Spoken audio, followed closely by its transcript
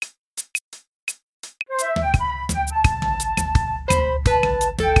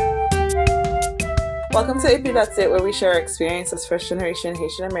Welcome to AP That's It, where we share our experience as first-generation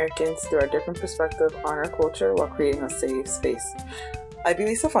Haitian Americans through our different perspective on our culture while creating a safe space. I'm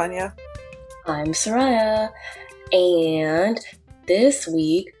Lisa Fania. I'm Soraya. And this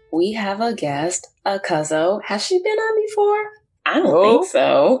week, we have a guest, a Cuzzo. Has she been on before? I don't think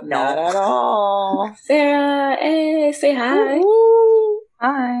so. Not at all. Sarah, hey, say hi. Woo-hoo.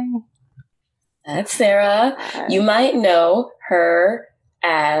 Hi. That's Sarah. Hi. You might know her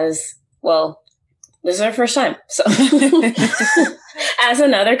as, well, this is her first time, so as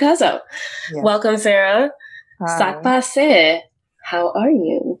another Cuzzo. Yeah. Welcome, Sarah. Hi. Sac passe. How are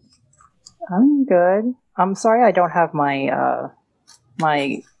you? I'm good. I'm sorry I don't have my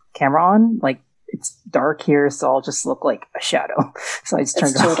my camera on. Like, it's dark here, so I'll just look like a shadow. So I just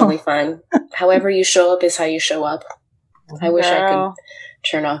turned It's it totally off. fine. However you show up is how you show up. I wish I Girl, could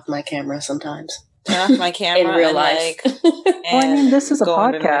turn off my camera sometimes. turn off my camera In real and, life. like, Well, I mean, this is a go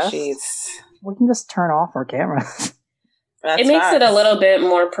under my podcast. sheets. We can just turn off our cameras. That's It makes it a facts. little bit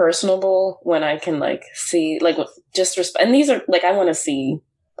more personable when I can like see like just and these are like I want to see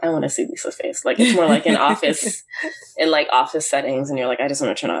Lisa's face. Like it's more like in office settings and you're like I just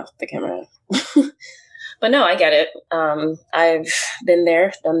want to turn off the camera. But no, I get it. I've been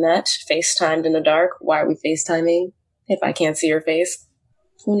there, done that, FaceTimed in the dark. Why are we FaceTiming if I can't see your face?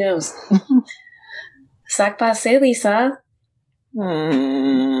 Who knows? Sac passe, Lisa.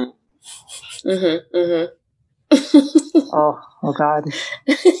 Hmm. Oh God.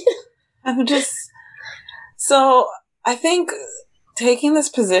 I'm just so I think taking this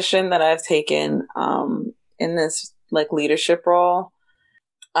position that I've taken in this like leadership role,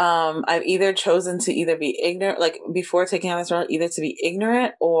 I've either chosen to either be ignorant, like before taking on this role, either to be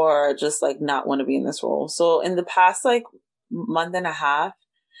ignorant or just like not want to be in this role. So in the past like month and a half,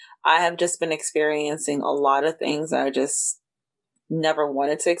 I have just been experiencing a lot of things that I just never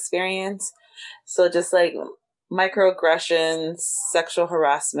wanted to experience. So just like microaggressions, sexual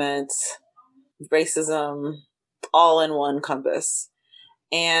harassment, racism, all in one compass.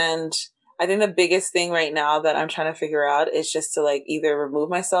 And I think the biggest thing right now that I'm trying to figure out is just to like either remove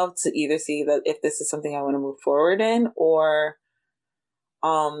myself to either see that if this is something I want to move forward in or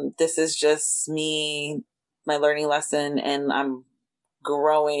this is just me, my learning lesson, and I'm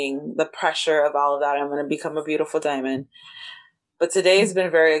growing the pressure of all of that. I'm going to become a beautiful diamond. But today has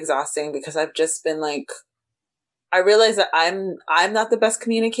been very exhausting because I've just been like, I realize that I'm not the best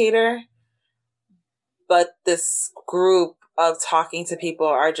communicator, but this group of talking to people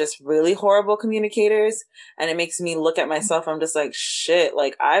are just really horrible communicators. And it makes me look at myself. I'm just like, shit,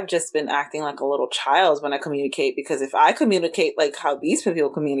 like I've just been acting like a little child when I communicate, because if I communicate like how these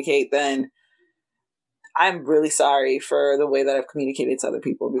people communicate, then I'm really sorry for the way that I've communicated to other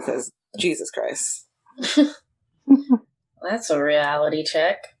people, because Jesus Christ. That's a reality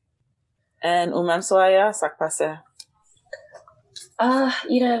check. And Umam Soaya, sac passe.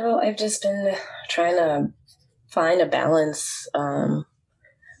 I've just been trying to find a balance,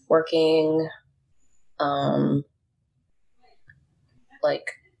 working,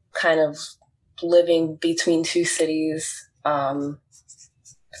 like kind of living between two cities. And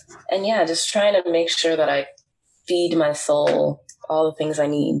yeah, just trying to make sure that I feed my soul all the things I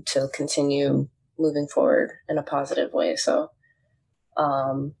need to continue moving forward in a positive way. So,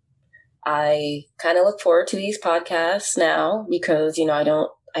 I kind of look forward to these podcasts now because, I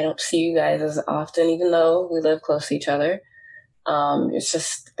don't see you guys as often, even though we live close to each other. It's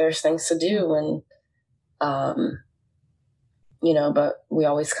just, there's things to do and, but we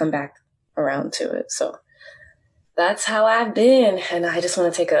always come back around to it. So that's how I've been. And I just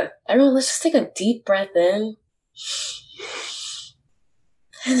want to everyone, let's just take a deep breath in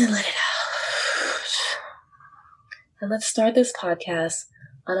and then let it out. And let's start this podcast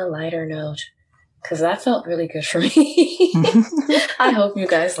on a lighter note, because that felt really good for me. I hope you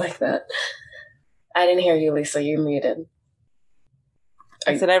guys like that. I didn't hear you, Lisa. You're muted.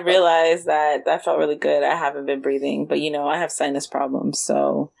 I said I realized that felt really good. I haven't been breathing, but I have sinus problems,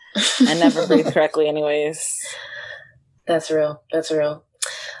 so I never breathe correctly anyways. That's real.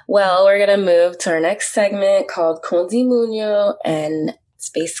 Well, we're going to move to our next segment called Condi Muño, and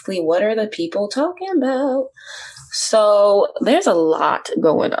it's basically what are the people talking about? So there's a lot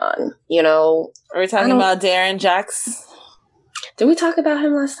going on, Are we talking about Darren Jacks? Did we talk about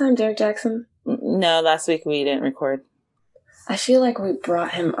him last time, Derek Jackson? No, last week we didn't record. I feel like we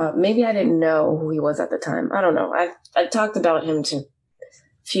brought him up. Maybe I didn't know who he was at the time. I don't know. I talked about him to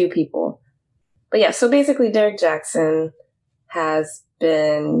few people. But yeah, so basically Derek Jackson has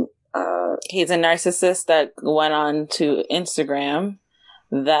been... He's a narcissist that went on to Instagram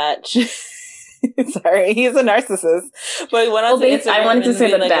that... Sorry, he's a narcissist. But he went on to Instagram. I wanted to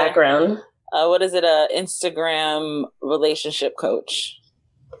say the background. what is it? A Instagram relationship coach.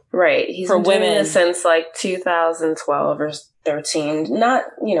 Right. He's for been doing women this since like 2012 or 13. Not,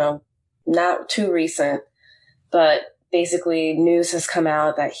 not too recent, but basically news has come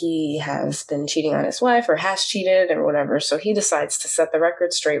out that he has been cheating on his wife or has cheated or whatever. So he decides to set the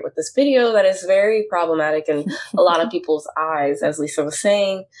record straight with this video that is very problematic in a lot of people's eyes. As Lisa was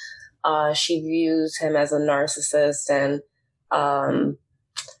saying, she views him as a narcissist and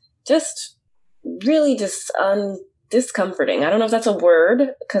just really discomforting. I don't know if that's a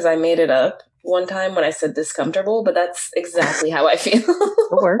word because I made it up one time when I said discomfortable, but that's exactly how I feel.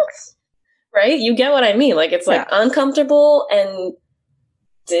 It works. Right? You get what I mean. Like, it's like uncomfortable and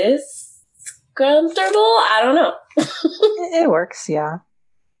discomfortable. I don't know. It works, yeah.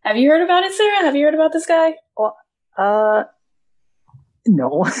 Have you heard about it, Sarah? Have you heard about this guy? Well,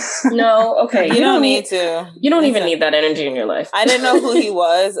 no. No? Okay. you don't need to. You don't even need that energy in your life. I didn't know who he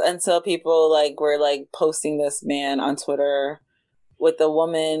was until people were posting this man on Twitter with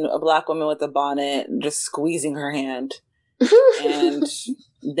a black woman with a bonnet, just squeezing her hand. And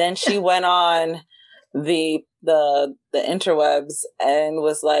then she went on the interwebs and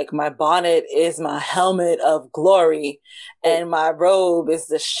was like, my bonnet is my helmet of glory and my robe is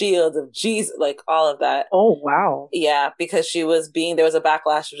the shield of Jesus, like all of that. Oh, wow. Yeah, because there was a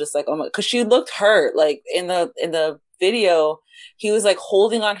backlash of just like, oh my, because she looked hurt. Like in the video, he was like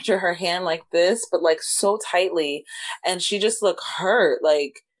holding onto her hand like this, but like so tightly, and she just looked hurt.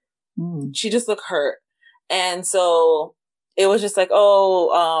 She just looked hurt. And so it was just like,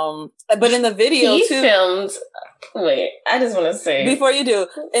 but in the video he too. filmed. Wait, I just want to say before you do,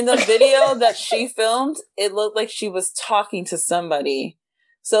 in the video that she filmed, it looked like she was talking to somebody.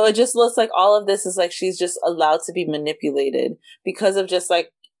 So it just looks like all of this is like she's just allowed to be manipulated because of just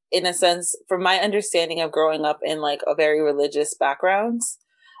like, in a sense, from my understanding of growing up in like a very religious backgrounds,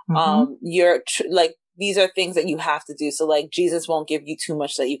 you're these are things that you have to do. So like Jesus won't give you too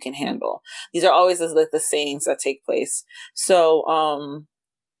much that you can handle. These are always like the sayings that take place. So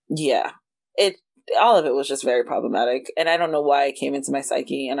yeah, all of it was just very problematic, and I don't know why it came into my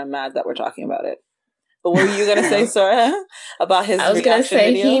psyche, and I'm mad that we're talking about it. But what were you gonna say, Sora, about his? I was gonna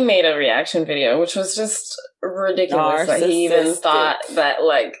say video? He made a reaction video, which was just ridiculous that he even thought that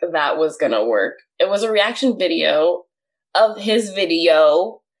like that was gonna work. It was a reaction video of his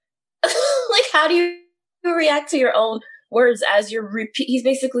video. Like, how do you react to your own words as you're he's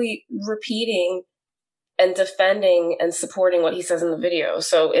basically repeating and defending and supporting what he says in the video.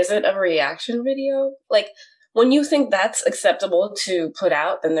 So is it a reaction video? Like, when you think that's acceptable to put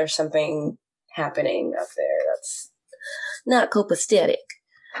out, then there's something happening up there that's not copacetic.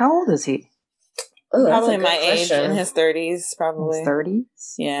 How old is he? Oh, probably my age, in his 30s, probably. His 30s?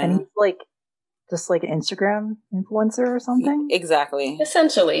 Yeah. And he's just like an Instagram influencer or something? Exactly.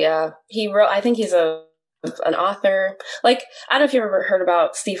 Essentially, yeah. He wrote, I think he's an author. Like, I don't know if you ever heard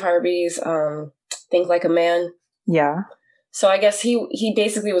about Steve Harvey's Think Like a Man. Yeah. So I guess he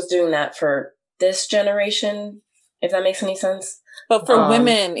basically was doing that for this generation, if that makes any sense. But for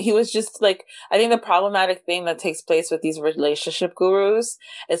women, he was just like, I think the problematic thing that takes place with these relationship gurus,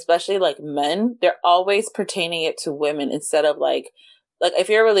 especially like men, they're always pertaining it to women instead of like if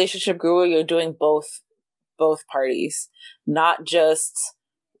you're a relationship guru, you're doing both parties, not just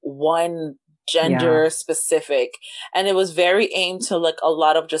one gender specific. And it was very aimed to like a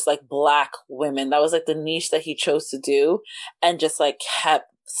lot of just like Black women. That was like the niche that he chose to do, and just like kept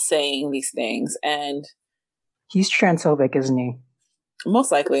saying these things. And he's transphobic, isn't he?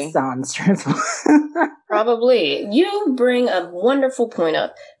 Most likely. Sounds transphobic. Probably. You bring a wonderful point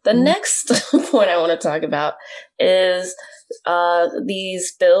up. The next point I want to talk about is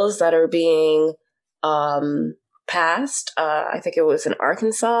these bills that are being passed. I think it was in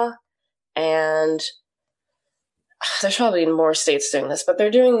Arkansas, and there's probably more states doing this, but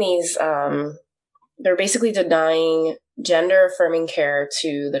they're doing these, they're basically denying gender affirming care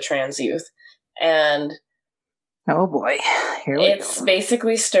to the trans youth. And oh boy, here we it's go.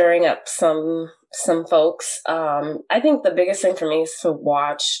 basically stirring up some folks. I think the biggest thing for me is to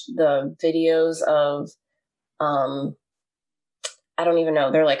watch the videos of, I don't even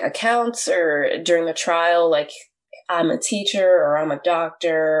know, they're like accounts or during the trial, like I'm a teacher or I'm a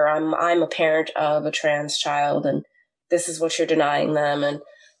doctor, or I'm a parent of a trans child, and this is what you're denying them. And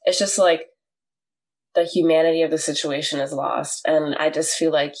it's just like the humanity of the situation is lost. And I just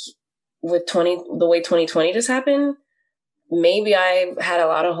feel like with the way 2020 just happened, maybe I had a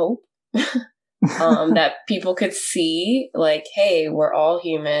lot of hope that people could see like, hey, we're all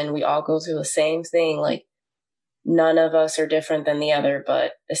human. We all go through the same thing. Like, none of us are different than the other,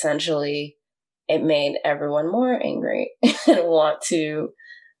 but essentially it made everyone more angry and want to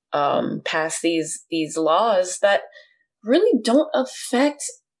pass these laws that really don't affect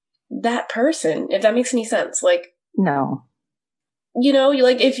that person, if that makes any sense. Like, No. you know,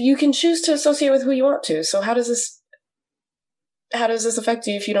 like, if you can choose to associate with who you want to, so how does this affect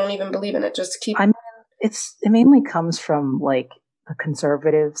you if you don't even believe in it? Just keep. I mean, it mainly comes from like the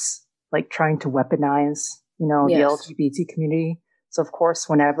conservatives, like trying to weaponize, the LGBT community. So of course,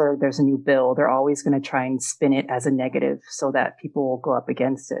 whenever there's a new bill, they're always going to try and spin it as a negative so that people will go up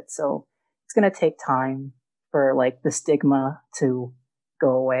against it. So it's going to take time for like the stigma to go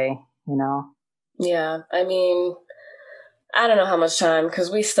away, Yeah, I mean, I don't know how much time,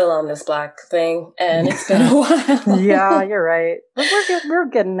 because we still on this black thing, and it's been a while. Yeah, you're right. But we're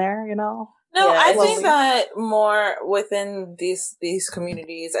getting there, No, Yeah, I think that more within these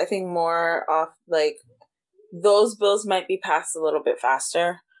communities, I think more of like those bills might be passed a little bit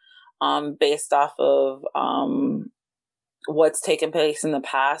faster, based off of what's taken place in the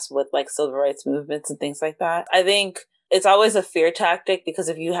past with like civil rights movements and things like that. I think it's always a fear tactic, because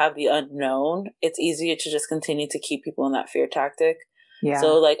if you have the unknown, it's easier to just continue to keep people in that fear tactic. Yeah.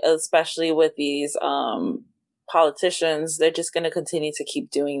 So like, especially with these politicians, they're just going to continue to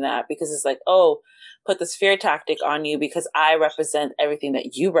keep doing that, because it's like, oh, put this fear tactic on you because I represent everything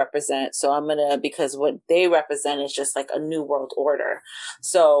that you represent. So because what they represent is just like a new world order.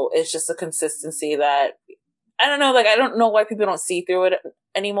 So it's just a consistency that, I don't know, like, I don't know why people don't see through it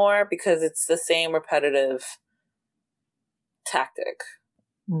anymore, because it's the same repetitive tactic.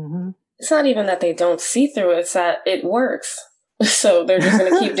 Mm-hmm. It's not even that they don't see through it, it's that it works. So they're just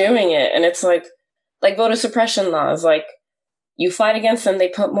going to keep doing it. And it's like voter suppression laws, like, you fight against them, they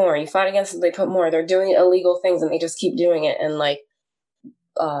put more. You fight against them, they put more. They're doing illegal things and they just keep doing it. And like,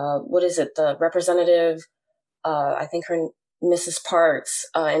 what is it? The representative, I think her Mrs. Parks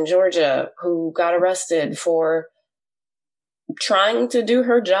in Georgia, who got arrested for trying to do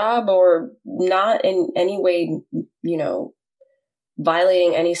her job or not in any way,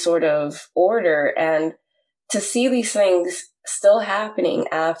 violating any sort of order. And to see these things still happening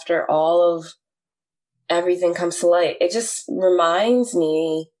after all of everything comes to light, it just reminds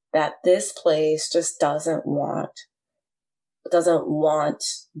me that this place just doesn't want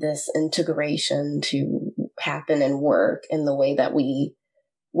this integration to happen and work in the way that we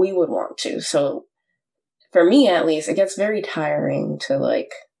would want to. So for me, at least, it gets very tiring to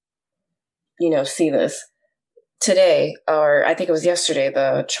like, see this today, or I think it was yesterday,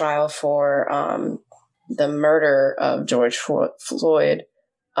 the trial for the murder of George Floyd.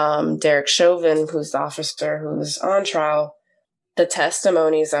 Derek Chauvin, who's the officer who's on trial, the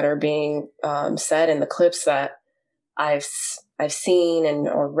testimonies that are being said in the clips that I've seen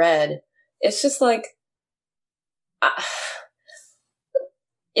or read, it's just like,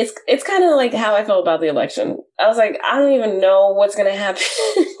 it's kind of like how I felt about the election. I was like, I don't even know what's going to happen.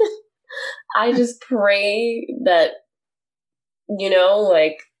 I just pray that,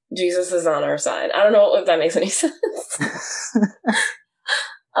 like, Jesus is on our side. I don't know if that makes any sense.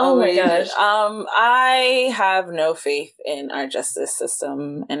 Oh my gosh. I have no faith in our justice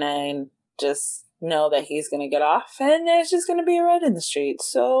system, and I just know that he's going to get off and there's just going to be a red in the street.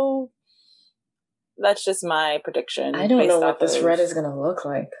 So that's just my prediction. I don't know what this red is going to look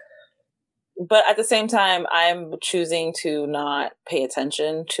like. But at the same time, I'm choosing to not pay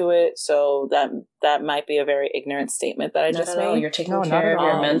attention to it. So that might be a very ignorant statement that I just made. You're taking care of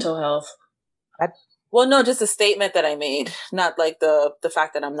your mental health. Well, no, just a statement that I made, not like the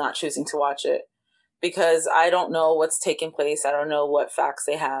fact that I'm not choosing to watch it, because I don't know what's taking place. I don't know what facts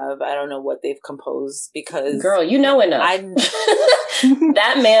they have. I don't know what they've composed, because... Girl, you know enough.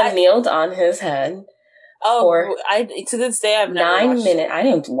 That man kneeled on his head. Oh, to this day, I've never 9 minutes. I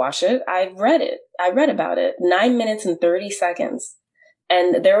didn't watch it. I read it. I read about it. 9 minutes and 30 seconds.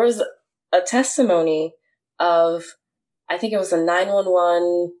 And there was a testimony of, I think it was a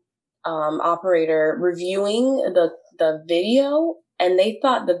 911 operator reviewing the video, and they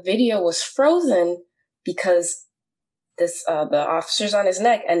thought the video was frozen because the officer's on his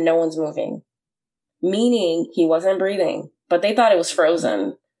neck and no one's moving, meaning he wasn't breathing, but they thought it was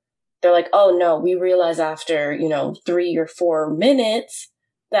frozen. They're like, oh no, we realized after 3 or 4 minutes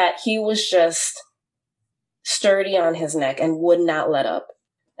that he was just sturdy on his neck and would not let up.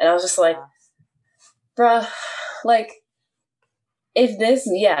 And I was just like, bruh, like, if this,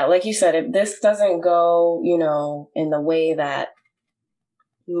 like you said, if this doesn't go, in the way that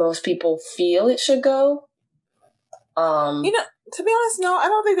most people feel it should go, to be honest, no, I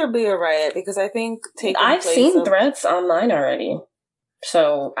don't think there'll be a riot, because I think I've seen threats online already,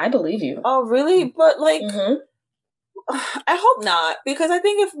 so I believe you. Oh, really? But like, I hope not, because I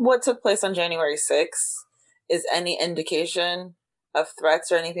think if what took place on January 6th is any indication, of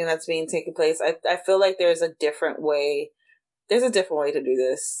threats or anything that's being taken place. I feel like there's a different way. There's a different way to do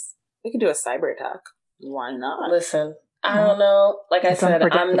this. We could do a cyber attack. Why not? Listen, I don't know. Like I said,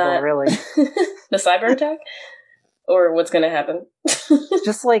 I'm not really the cyber attack or what's going to happen.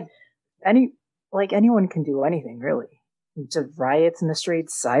 Just like anyone can do anything, really. Just riots in the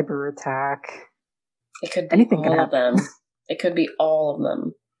streets, cyber attack. It could be anything all of them. It could be all of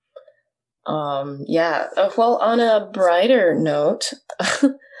them. Yeah. Well, on a brighter note,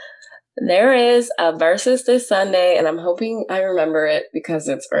 there is a versus this Sunday, and I'm hoping I remember it because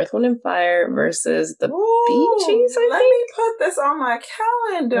it's Earth, Wind, and Fire versus the Bee Gees, I think. Let me put this on my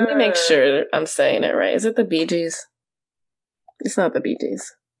calendar. Let me make sure I'm saying it right. Is it the Bee Gees? It's not the Bee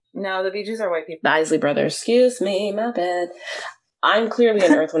Gees. No, the Bee Gees are white people. The Isley Brothers. Excuse me, my bad. I'm clearly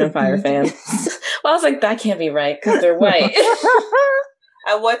an Earth, Wind, and Fire fan. Well, I was like, that can't be right because they're white.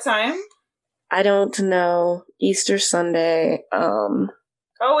 At what time? I don't know. Easter Sunday.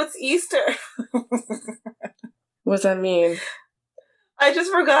 Oh, it's Easter. What does that mean? I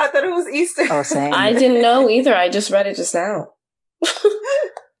just forgot that it was Easter. Oh, same. I didn't know either. I just read it just now.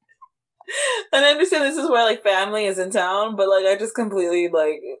 And I understand this is where like family is in town, but like I just completely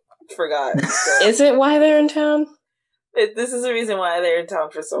like forgot. So. Is it why they're in town? This is the reason why they're in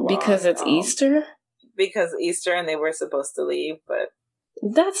town for so long. Because it's Easter? Because Easter and they wwere supposed to leave, but...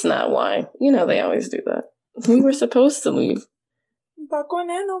 That's not why. You know they always do that. We were supposed to leave.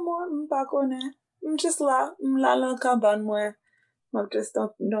 no more. Just la kaban mo. Just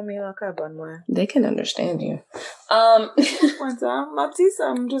don't me la kaban mo. They can understand you. Just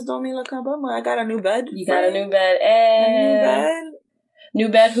don't me la kaban mo. I got a new bed. You got a new bed. New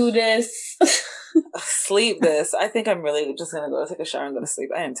bed who this? Sleep this. I think I'm really just gonna go take a shower and go to sleep.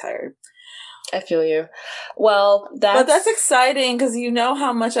 I am tired. I feel you. Well, that's exciting because you know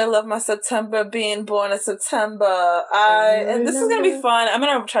how much I love my September, being born in September. And this is gonna be fun. I'm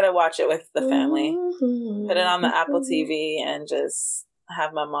gonna try to watch it with the family. Put it on the Apple TV and just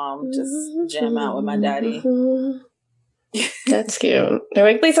have my mom just jam out with my daddy. That's cute. They're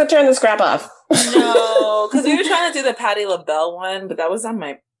like, Lisa, turn the scrap off. No, because we were trying to do the Patti LaBelle one, but that was on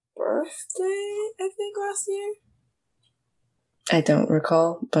my birthday, I think, last year. I don't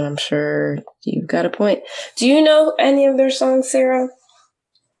recall, but I'm sure you've got a point. Do you know any of their songs, Sarah?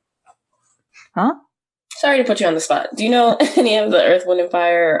 Huh? Sorry to put you on the spot. Do you know any of the Earth, Wind, and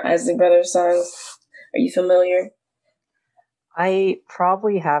Fire or Isley Brothers songs? Are you familiar? I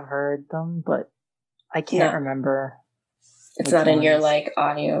probably have heard them, but I can't remember. It's not in your, like,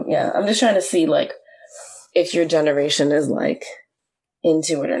 audio. Yeah, I'm just trying to see, like, if your generation is, like,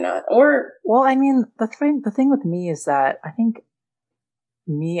 into it or not. Or... Well, I mean, the thing with me is that I think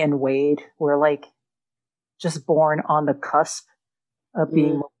me and Wade were, like, just born on the cusp of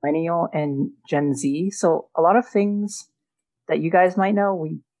being millennial and Gen Z. So a lot of things that you guys might know,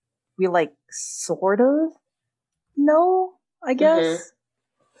 we like, sort of know, I guess. Mm-hmm.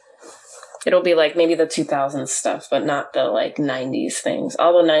 It'll be like maybe the 2000s stuff, but not the like 90s things.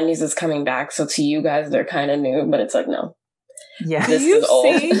 Although 90s is coming back, so to you guys they're kind of new, but it's like no. Yeah. Do you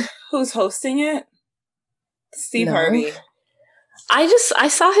see who's hosting it? Steve Harvey. I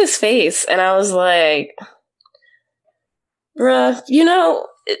saw his face and I was like, bruh, you know,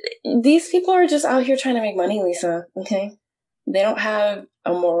 these people are just out here trying to make money, Lisa. Okay, they don't have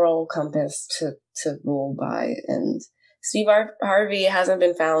a moral compass to rule by, and Steve Harvey hasn't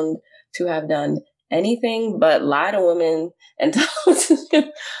been found to have done anything but lie to women and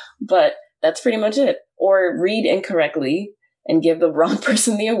but that's pretty much it. Or read incorrectly and give the wrong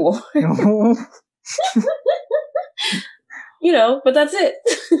person the award. You know, but that's it.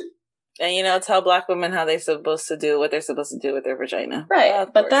 And, you know, tell Black women how they're supposed to do what they're supposed to do with their vagina. Right.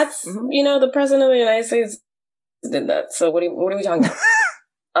 But that's, you know, the president of the United States did that. So what are we talking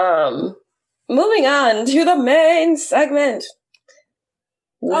about? Moving on to the main segment.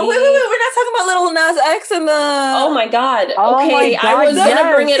 Wait. We're not talking about Lil Nas X and the... Oh my God. Oh okay. my God, I was going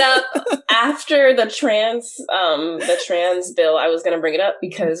to bring it up after the trans bill. I was going to bring it up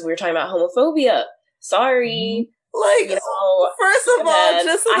because we were talking about homophobia. Sorry. Like, you know, first of all,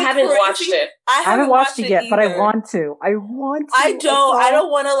 just I haven't watched it. I haven't watched it yet, but I want to. I don't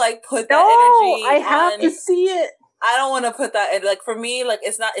want to like put that energy. I have to see it. I don't want to put that in. Like, for me, like,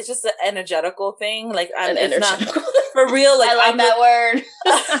 it's just an energetical thing. Like, it's not for real. Like, I like that word.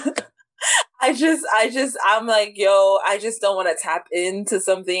 I'm like, yo, I just don't want to tap into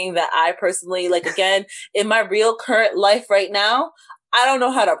something that I personally, like, again, in my real current life right now, I don't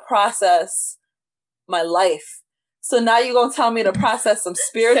know how to process my life. So now you're going to tell me to process some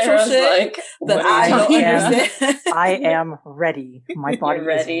spiritual shit that I don't understand. I am ready. My body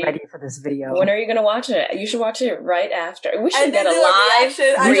is ready for this video. When are you going to watch it? You should watch it right after. We should get a live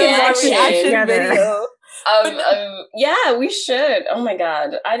reaction video. Yeah, we should. Oh my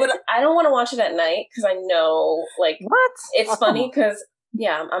God. I don't want to watch it at night because I know, like, what? It's funny because,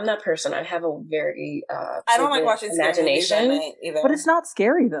 yeah, I'm that person. I have a very I don't like watching imagination at night either. But it's not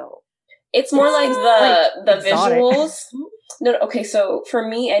scary though. It's more like the visuals. No, okay, so for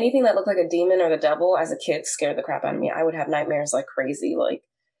me, anything that looked like a demon or the devil as a kid scared the crap out of me. I would have nightmares like crazy. Like,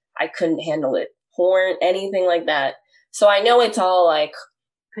 I couldn't handle it. Porn, anything like that. So I know it's all like...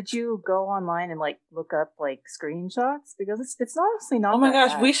 Could you go online and like look up like screenshots? Because it's honestly not. Oh my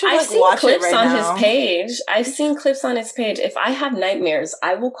gosh, bad. we should like watch clips it right on now. His page. I've seen clips on his page. If I have nightmares,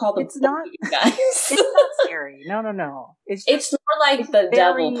 I will call the you guys. It's not scary. No. It's more like the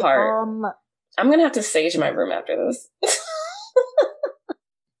devil part. I'm gonna have to sage my room after this.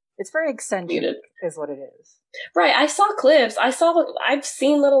 It's very eccentric, is what it is. Right. I saw clips. I've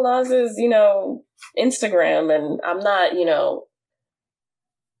seen Little Nas's, Instagram, and I'm not,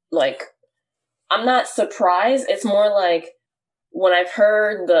 like, I'm not surprised. It's more like when I've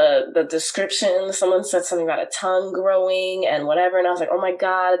heard the description, someone said something about a tongue growing and whatever, and I was like, oh my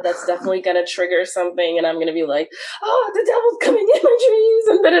God, that's definitely gonna trigger something, and I'm gonna be like, oh, the devil's coming in my dreams,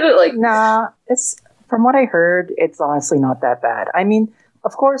 and da-da-da, like. Nah, it's, from what I heard, it's honestly not that bad. I mean,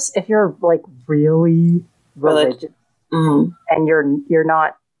 of course, if you're like really religious and you're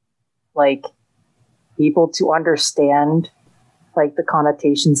not like able to understand like the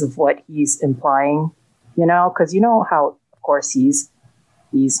connotations of what he's implying, because how, of course, he's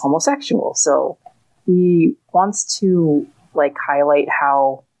homosexual, so he wants to like highlight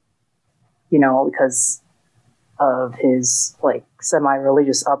how, because of his like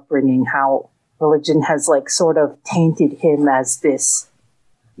semi-religious upbringing, how religion has like sort of tainted him as this,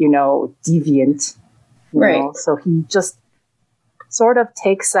 deviant, right? So he just sort of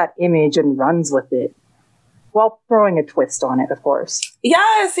takes that image and runs with it, while throwing a twist on it, of course.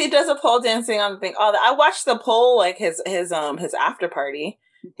 Yes, he does a pole dancing on the thing. Oh, I watched the pole, like his after party.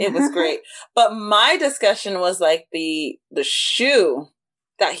 It was great. But my discussion was like the shoe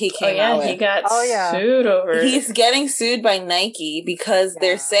that he came out with. He got sued over it. He's getting sued by Nike because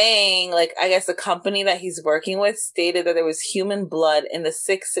they're saying, like, I guess the company that he's working with stated that there was human blood in there's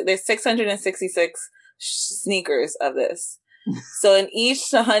 666 sneakers of this. So in each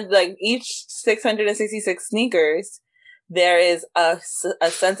 666 sneakers, there is a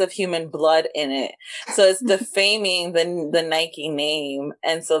sense of human blood in it. So it's defaming the Nike name.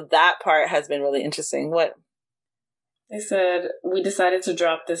 And so that part has been really interesting. What? They said, we decided to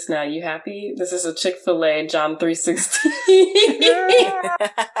drop this now. You happy? This is a Chick-fil-A John 3:16.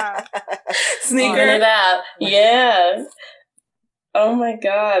 Sneaker. That. Yeah. Oh my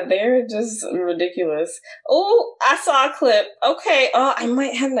God, they're just ridiculous. Oh, I saw a clip. Okay, I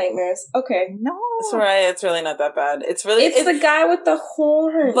might have nightmares. Okay. No. That's right, it's really not that bad. It's the guy with the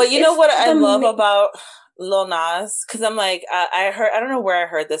horn. But you know what I love about Lil Nas? Because I'm like, I don't know where I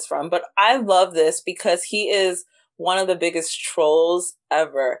heard this from, but I love this because he is one of the biggest trolls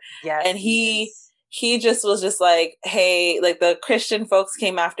ever. Yes. And he just was just like, hey, like the Christian folks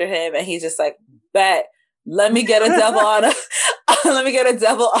came after him and he's just like, bet. Let me get a devil on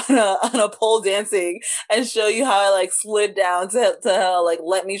a pole dancing and show you how I like slid down to hell. Like,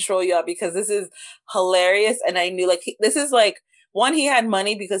 let me troll you out because this is hilarious. And I knew like this is like, one, he had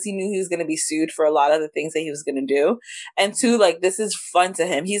money because he knew he was going to be sued for a lot of the things that he was going to do. And two, like, this is fun to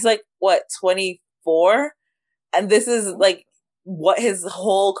him. He's like, what, 24? And this is like what his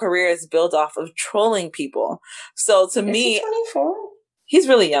whole career is built off of, trolling people. So to me, 24? He's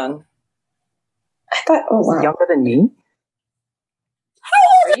really young. I thought, wow. Younger than me? How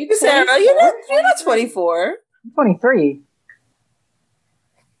old are you, Sarah? You're not 24. I'm 23.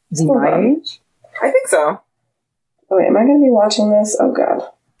 Is he my age? I think so. Oh, wait, am I going to be watching this? Oh, God.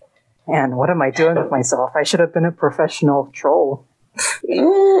 Man, what am I doing with myself? I should have been a professional troll.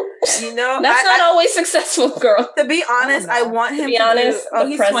 That's not always successful, girl. To be honest, I want him to be honest.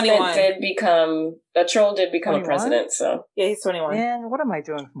 He's 21. A troll did become 21? A president, so. Yeah, he's 21. Man, what am I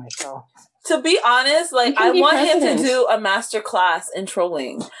doing for myself? To be honest, like, I want him to do a master class in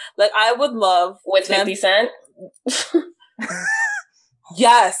trolling. Like, I would love... With 50 Cent?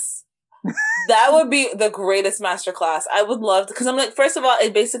 Yes. That would be the greatest master class. I would love to... Because I'm like, first of all,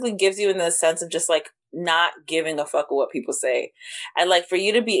 it basically gives you in the sense of just, like, not giving a fuck with what people say. And, like, for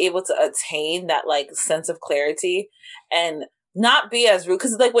you to be able to attain that, like, sense of clarity and not be as rude.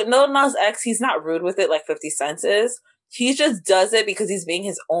 Because, like, with Lil Nas X, he's not rude with it like 50 Cent is. he just does it because he's being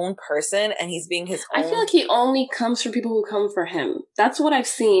his own person and he's being his own. I feel like he only comes for people who come for him. That's what I've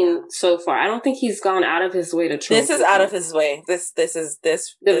seen so far. I don't think he's gone out of his way to troll. This is out of his way. This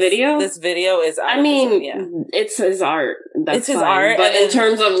video? This video is out of his way. Yeah. It's his art. That's it's his fine. art. But in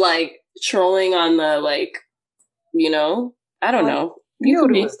terms of like trolling on the like, you know, I don't know. You knew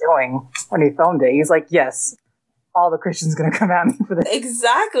what he was doing when he filmed it. He's like, yes, all the Christians gonna come at me for this.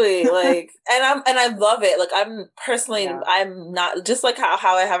 Exactly. Like, and I love it. Like, I'm personally, I'm not, just like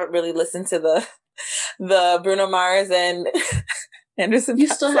how I haven't really listened to the Bruno Mars and Anderson. You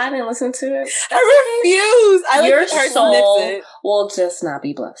still haven't listened to it? I refuse. I Your soul will just not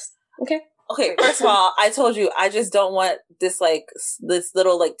be blessed. Okay. Okay, first of all, I told you, I just don't want this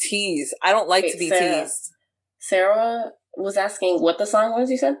little like tease. I don't like to be teased. Sarah was asking what the song was,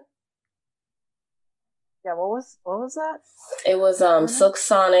 you said? Yeah, what was that? It was Silk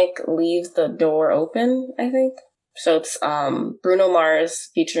Sonic Leaves the Door Open, I think. So it's Bruno Mars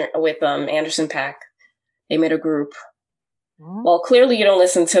featuring with Anderson .Paak. They made a group. Mm-hmm. Well, clearly you don't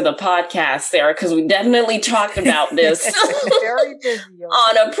listen to the podcast, Sarah, because we definitely talked about this very busy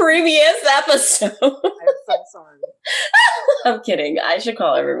on a previous episode. I'm so sorry. I'm kidding. I should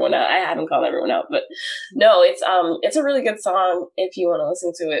call everyone out. I haven't called everyone out, but no, it's a really good song if you want to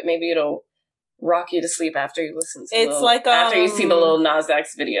listen to it. Maybe it'll rock you to sleep after you listen to it. After you see the little Nas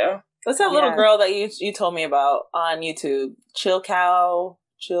X video. What's that little girl that you told me about on YouTube? Chill cow,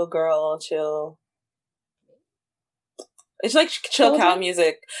 chill girl, chill. It's like chill cow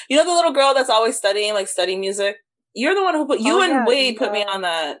music. You know the little girl that's always studying music? You're the one who put Wade put me on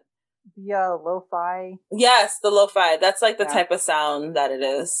that. The lo-fi. Yes, the lo-fi. That's like the type of sound that it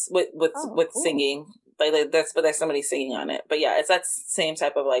is with cool. Singing. But there's somebody singing on it. But yeah, it's that same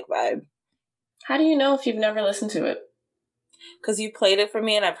type of like vibe. How do you know if you've never listened to it? Because you played it for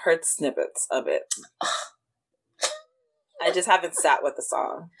me and I've heard snippets of it. I just haven't sat with the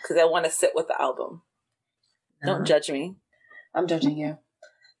song because I want to sit with the album. Don't judge me. I'm judging you.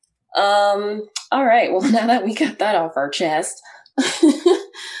 All right. Well, now that we got that off our chest,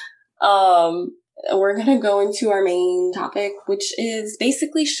 we're going to go into our main topic, which is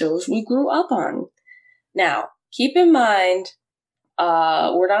basically shows we grew up on. Now, keep in mind, I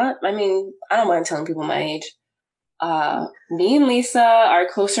don't mind telling people my age. Me and Lisa are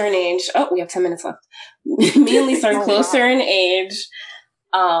closer in age. Oh, we have 10 minutes left. Me and Lisa are closer in age.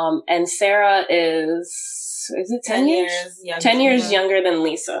 And Sarah is it 10 years? 10 years younger than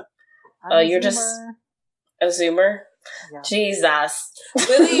Lisa. You're just a Zoomer? Yeah. Jesus.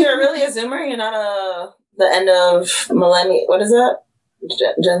 Really? You're really a Zoomer? You're not the end of millennial. What is that?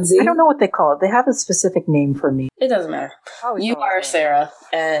 Gen Z? I don't know what they call it. They have a specific name for me. It doesn't matter. You are Sarah,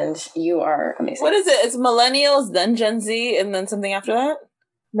 and you are amazing. What is it? It's millennials, then Gen Z, and then something after that?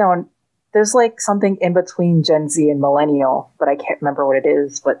 No, there's like something in between Gen Z and millennial, but I can't remember what it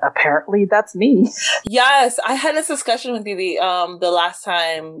is. But apparently that's me. Yes, I had this discussion with you the last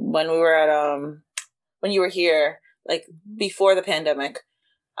time when we were at when you were here, like before the pandemic.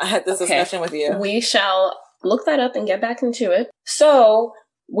 I had this discussion with you. We shall look that up and get back into it. So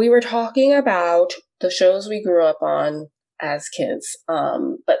we were talking about the shows we grew up on as kids.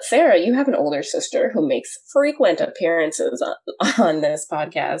 But Sarah, you have an older sister who makes frequent appearances on this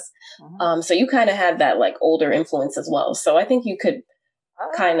podcast. Mm-hmm. So you kind of had that like older influence as well. So I think you could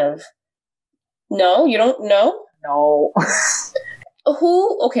kind of... No, you don't know? No.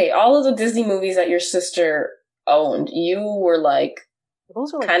 All of the Disney movies that your sister owned, you were like...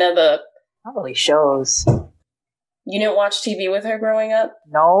 Those were like kind of the... Not really shows. You didn't watch TV with her growing up?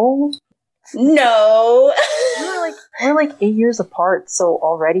 No. We're like 8 years apart, so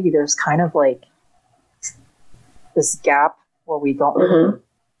already there's kind of like this gap where we don't really,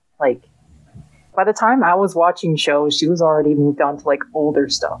 like, by the time I was watching shows, she was already moved on to like older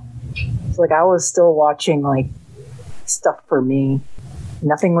stuff. So like I was still watching like stuff for me.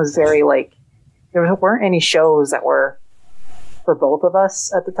 Nothing was very like, there weren't any shows that were for both of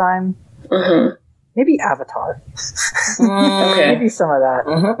us at the time. Mm-hmm. Maybe Avatar. Okay. Maybe some of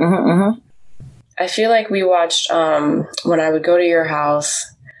that. I feel like we watched, when I would go to your house,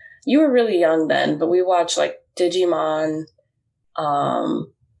 you were really young then, but we watched like Digimon. I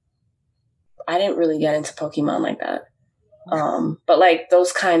didn't really get into Pokemon like that. But like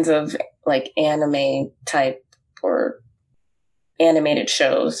those kinds of like anime type or animated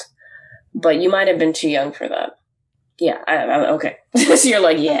shows. But you might have been too young for that. Yeah, I'm okay. So you're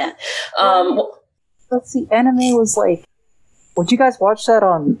like, yeah. Let's see, anime was like, would you guys watch that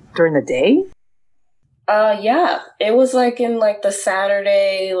during the day? Yeah. It was like in like the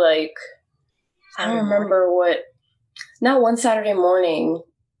Saturday, like, I don't remember what, not one Saturday morning.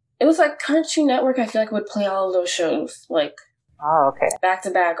 It was like Cartoon Network, I feel like would play all of those shows, like, okay. back to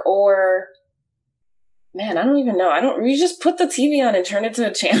back, or, man, I don't even know. We just put the TV on and turned it to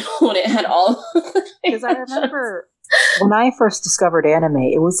a channel and it had all. Because I remember when I first discovered anime,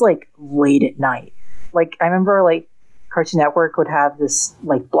 it was like late at night. Like, I remember like Cartoon Network would have this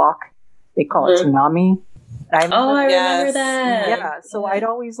like block, they call it Toonami. I remember that. Yeah, so I'd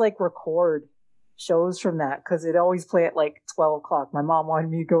always like record shows from that because it always play at like 12 o'clock. My mom wanted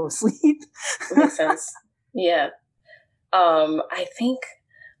me to go to sleep. Makes sense. Yeah. I think,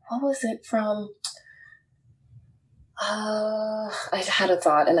 what was it from? I had a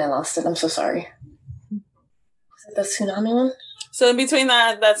thought and I lost it. I'm so sorry. Was it the Toonami one? So in between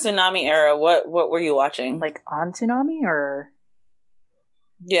that Toonami era, what were you watching? Like on Toonami or?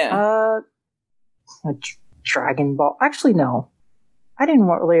 Yeah. Dragon Ball. Actually, no. I didn't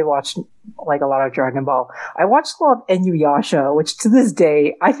really watch like a lot of Dragon Ball. I watched a lot of Inuyasha, which to this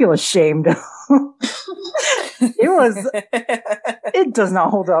day I feel ashamed of. It does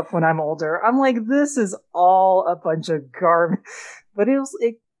not hold up when I'm older. I'm like, this is all a bunch of garbage. But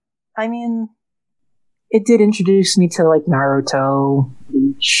it did introduce me to like Naruto,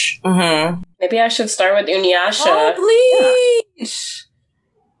 Bleach. Mm-hmm. Maybe I should start with Inuyasha. Oh, Bleach! Yeah.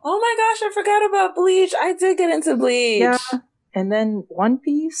 Oh my gosh, I forgot about Bleach. I did get into Bleach. Yeah. And then One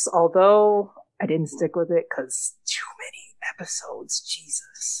Piece, although I didn't stick with it because too many episodes.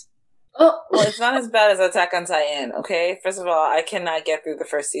 Jesus. Oh, well, it's not as bad as Attack on Titan, okay? First of all, I cannot get through the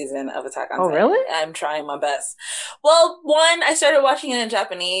first season of Attack on Titan. Oh, really? I'm trying my best. Well, one, I started watching it in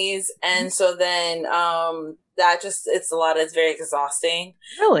Japanese, and so then it's very exhausting.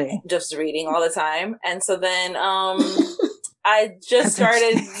 Really? Just reading all the time. And so then I just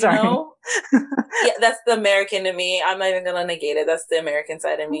started, yeah, that's the American in me. I'm not even going to negate it. That's the American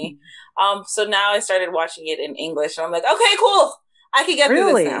side of me. So now I started watching it in English, and I'm like, okay, cool. I can get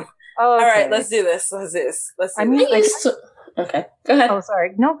through this now. Oh, okay. All right, let's do this. Okay, go ahead. Oh,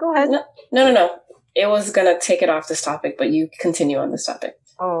 sorry. No, go ahead. No. It was going to take it off this topic, but you continue on this topic.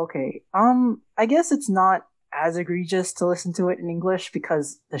 Oh, okay. I guess it's not as egregious to listen to it in English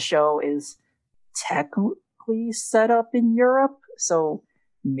because the show is technically set up in Europe, so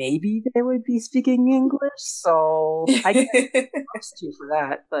maybe they would be speaking English, so I can't trust you for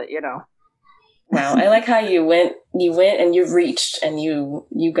that, but Wow, I like how you went and you reached and you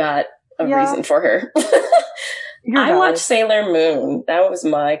got a reason for her. I watched Sailor Moon. That was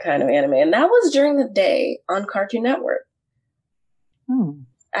my kind of anime, and that was during the day on Cartoon Network.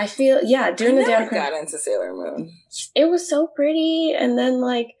 I feel, during the day I got into Sailor Moon. It was so pretty, and then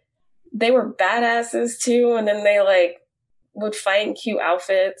like they were badasses too, and then they like would fight in cute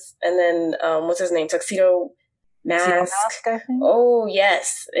outfits, and then what's his name? Tuxedo Mask, I think. Oh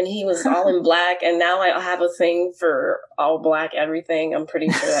yes, and he was all in black, and now I have a thing for all black everything. I'm pretty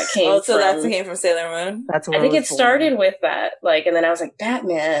sure that came. That came from Sailor Moon. That's I think it started with that, like, and then I was like,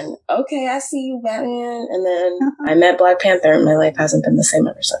 Batman. Okay, I see you, Batman. And then I met Black Panther, and my life hasn't been the same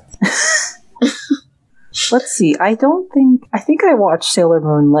ever since. Let's see. I think I watched Sailor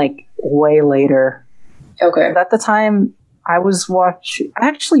Moon like way later. Okay. But at the time, I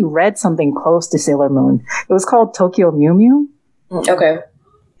actually read something close to Sailor Moon. It was called Tokyo Mew Mew. Okay.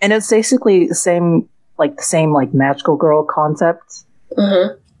 And it's basically the same magical girl concept.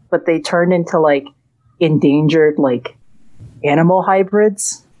 Mm-hmm. But they turned into like endangered like animal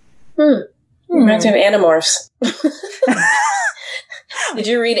hybrids. Reminds me of Animorphs. Did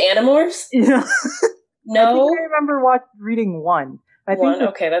you read Animorphs? Yeah. No? I think I remember reading one. I think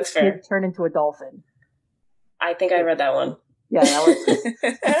okay, that's fair. Kid turned into a dolphin. I think I read that one. Yeah, that was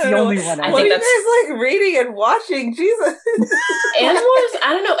the only one. I think that's like reading and watching. Jesus. Animorphs, I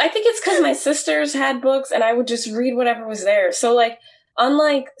don't know. I think it's because my sisters had books and I would just read whatever was there. So like,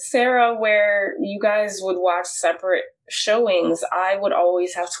 unlike Sarah, where you guys would watch separate showings, I would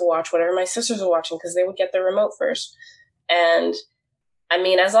always have to watch whatever my sisters were watching because they would get the remote first. And I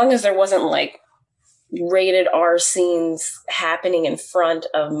mean, as long as there wasn't like rated R scenes happening in front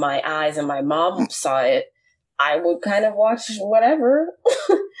of my eyes and my mom saw it, I would kind of watch whatever.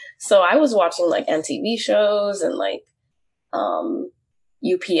 So I was watching like MTV shows and like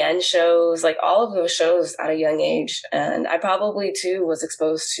UPN shows, like all of those shows at a young age. And I probably too was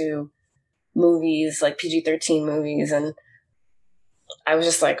exposed to movies, like PG-13 movies. And I was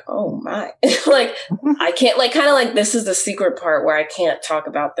just like, oh my, like I can't, like, kind of like this is the secret part where I can't talk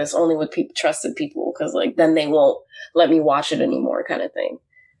about this only with trusted people. Cause like, then they won't let me watch it anymore kind of thing.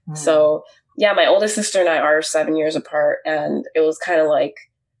 So yeah, my oldest sister and I are 7 years apart, and it was kind of like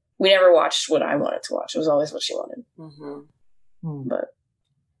we never watched what I wanted to watch. It was always what she wanted. Mm-hmm. But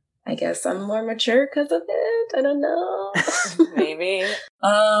I guess I'm more mature because of it. I don't know. Maybe.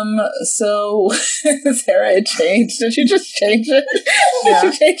 So Sarah, it changed. Did you just change it? Yeah.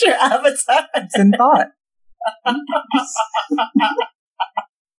 Did you change your avatar? It's in thought.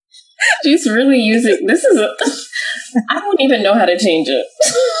 She's really using this is I don't even know how to change it.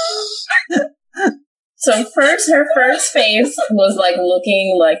 So her first face was like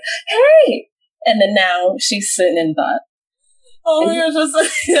looking like, hey, and then now she's sitting in thought. Oh my gosh,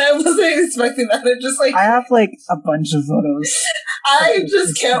 I wasn't expecting that. It just like I have like a bunch of photos. I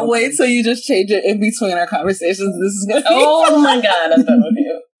just can't wait till you just change it in between our conversations. This is gonna be Oh my god, I'm done with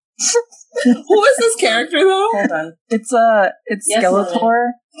you. Who is this character though? Hold on. It's Yes,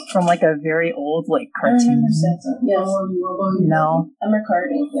 Skeletor from like a very old like cartoon. Yes. No. I'm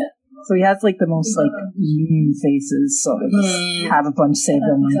recording, yeah. So he has like the most like mean faces. So I just have a bunch saved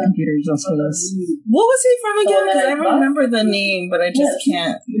on my computer just for this. What was he from again? Because I Butt? remember the name, but I just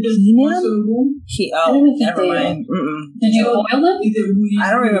can't. He-Man? Never mind. Did you oil them?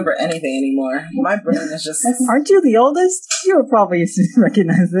 I don't remember anything anymore. My brain is just Aren't you the oldest? You would probably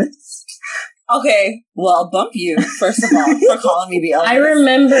recognize this. okay. Well, I'll bump you first of all for calling me the eldest. I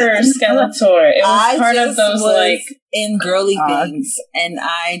remember Skeletor. It was part of those like in girly things, and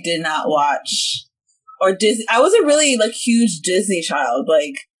I did not watch or Disney. I was a really like huge Disney child.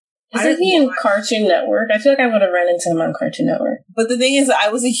 Like, isn't he in Cartoon Network? I feel like I would have run into him on Cartoon Network. But the thing is, I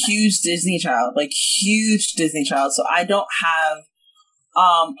was a huge Disney child, like huge Disney child. So I don't have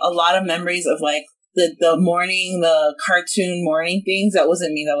a lot of memories of like the cartoon morning things. That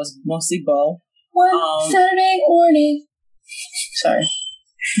wasn't me. That was mostly Bo. One Saturday morning. Sorry.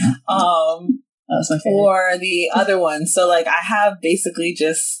 That was my favorite. Or the other one. So like I have basically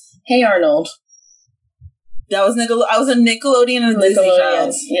just Hey Arnold. That was I was a Nickelodeon and a Disney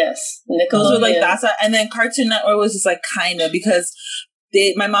child. Yes, Nickelodeon. Those were like and then Cartoon Network was just like kind of because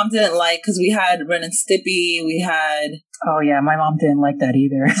my mom didn't like because we had Ren and Stimpy. We had Oh yeah, my mom didn't like that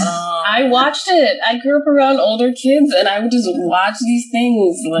either. I watched it. I grew up around older kids, and I would just watch these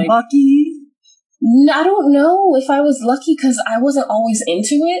things. Like Lucky. I don't know if I was lucky because I wasn't always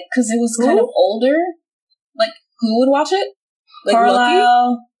into it because it was kind of older. Like, who would watch it? Like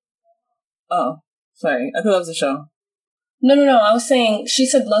Carlisle. Lucky? Oh, sorry. I thought that was a show. No. I was saying she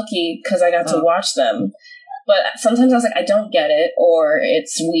said lucky because I got to watch them. But sometimes I was like, I don't get it, or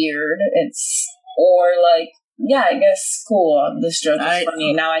it's weird. Or like, yeah, I guess cool. This joke is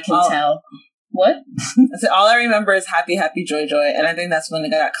funny. Now I can tell. What? All I remember is Happy Happy Joy Joy, and I think that's when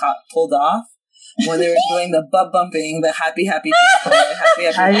it got pulled off. When they were doing the butt bumping, the Happy Happy Joy Joy, Happy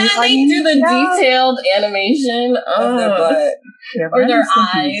Happy. And they do the detailed animation of their butt or their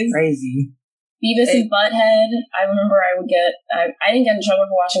eyes. Crazy. Beavis and Butthead. I remember I didn't get in trouble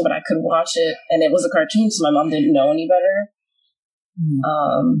for watching, but I could watch it, and it was a cartoon, so my mom didn't know any better.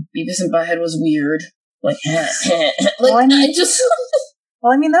 Beavis and Butthead was weird. Like, well,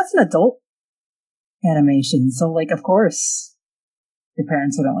 I mean, that's an adult animation, so like, of course, your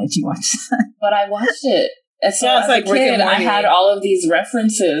parents wouldn't let you watch that. But I watched it. And so as a kid, I had all of these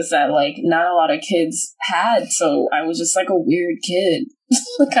references that like not a lot of kids had. So I was just like a weird kid.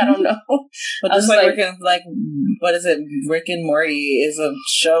 Like, I don't know. But just like what is it? Rick and Morty is a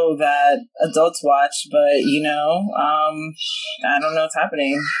show that adults watch, but you know, I don't know what's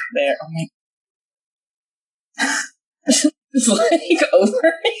happening there. Oh my. It's like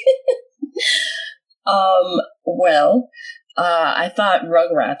over. I thought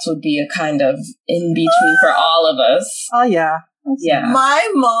Rugrats would be a kind of in between for all of us. Oh yeah. Yeah. My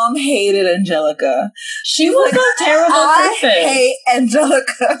mom hated Angelica. She was a terrible person. I hate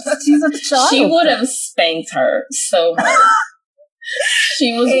Angelica. She's a child. She would have spanked her so hard.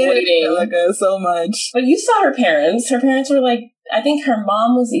 She was waiting. Angelica so much. But you saw her parents. Her parents were like, I think her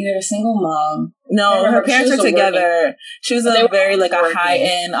mom was either a single mom. No, her parents were together. She was a very like a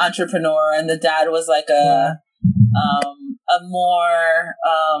high-end entrepreneur, and the dad was like a more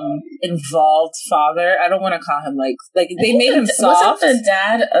involved father. I don't want to call him like they made him soft. Wasn't the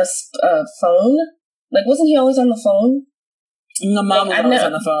dad a phone? Like, wasn't he always on the phone? The mom was always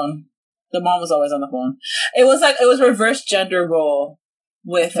on the phone. The mom was always on the phone. It was reverse gender role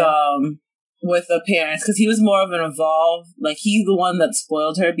with the parents because he was more of an involved. Like, he's the one that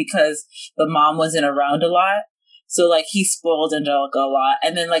spoiled her because the mom wasn't around a lot. So, like, he spoiled Angelica a lot.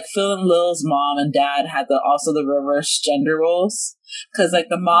 And then, like, Phil and Lil's mom and dad had also the reverse gender roles. Because, like,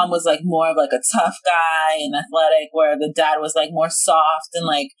 the mom was, like, more of, like, a tough guy and athletic, where the dad was, like, more soft and,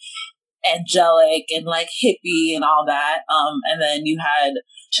 like, angelic and, like, hippie and all that. And then you had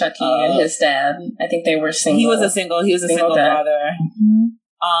Chucky and his dad. I think they were single. He was a single father.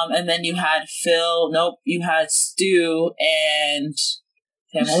 Mm-hmm. And then you had Phil. Nope. You had Stu and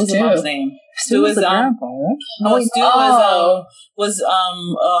Damn, what was the mom's name? Stu was the grandpa, right? No, Stu was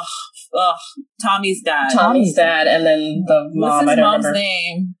Tommy's dad. Tommy's dad, and then the mom. What's his mom's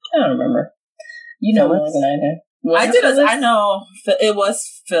name? I don't remember. You know more than I do. I know it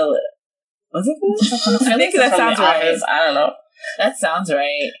was Philip. Was it Philip? I think that sounds right. I don't know. That sounds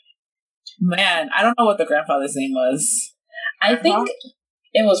right. Man, I don't know what the grandfather's name was. I think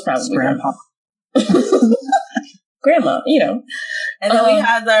it was probably Grandpa. Grandma, you know. And then we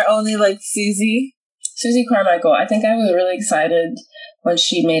had our only, like, Susie Carmichael. I think I was really excited when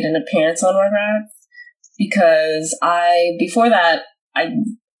she made an appearance on Rugrats because before that, I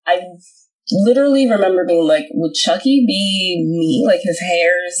literally remember being like, would Chucky be me? Like, his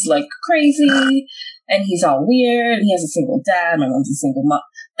hair's, like, crazy, and he's all weird, and he has a single dad, my mom's a single mom.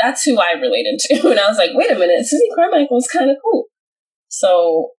 That's who I related to. And I was like, wait a minute, Susie Carmichael's kind of cool.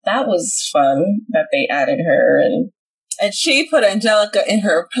 So that was fun that they added her. And she put Angelica in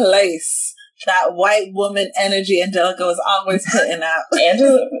her place. That white woman energy Angelica was always putting out.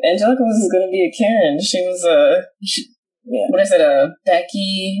 Angelica was going to be a Karen. She was a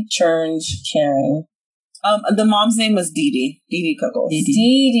Becky turned Karen. The mom's name was Dee Dee. Dee Dee Pickles. Dee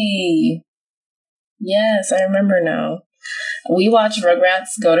Dee. Yes, I remember now. We watched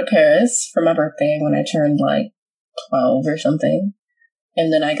Rugrats Go to Paris for my birthday when I turned like 12 or something.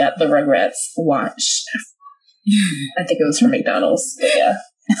 And then I got the Rugrats watch. I think it was from McDonald's. But yeah.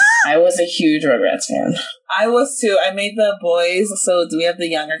 I was a huge Rugrats fan. I was too. I made the boys. So we have the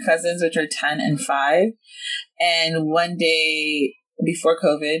younger cousins, which are 10 and 5. And one day before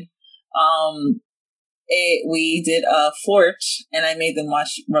COVID, we did a fort, and I made them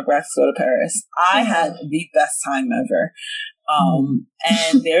watch Rugrats Go to Paris. I had the best time ever.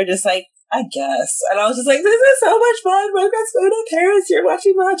 And they were just like, I guess. And I was just like, this is so much fun. Rugrats Go to Paris. You're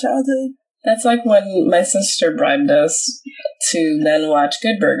watching my childhood. That's like when my sister bribed us to then watch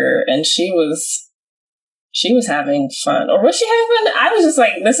Good Burger, and she was having fun. Or was she having fun? I was just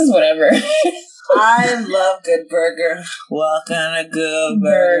like, this is whatever. I love Good Burger. Welcome to Good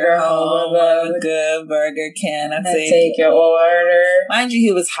Burger, home of Good Burger. Can I take your order? Mind you,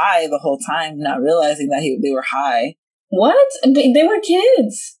 he was high the whole time, not realizing that they were high. What? They were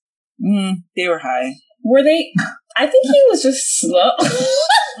kids. They were high. Were they? I think he was just slow.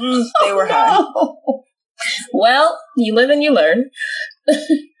 They were high. Well, you live and you learn.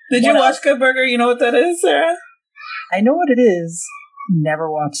 Did you watch Good Burger? You know what that is, Sarah? I know what it is.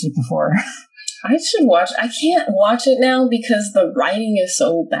 Never watched it before. I should watch. I can't watch it now because the writing is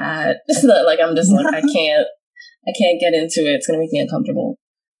so bad. Like I'm just like I can't get into it. It's gonna make me uncomfortable.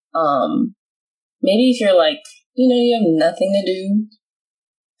 Maybe if you're like, you have nothing to do,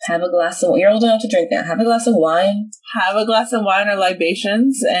 have a glass of. You're old enough to drink now. Have a glass of wine. Have a glass of wine or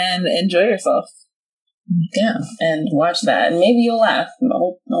libations and enjoy yourself. Yeah, and watch that, and maybe you'll laugh.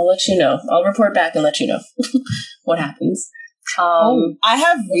 I'll let you know. I'll report back and let you know what happens. I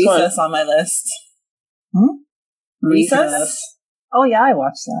have Recess on my list. Recess? Oh yeah, I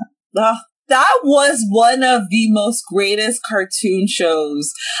watched that. That was one of the most greatest cartoon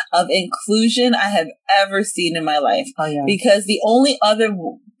shows of inclusion I have ever seen in my life. Oh yeah. Because the only other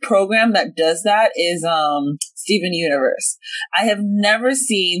program that does that is Steven Universe. I have never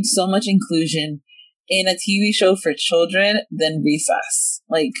seen so much inclusion in a TV show for children than Recess.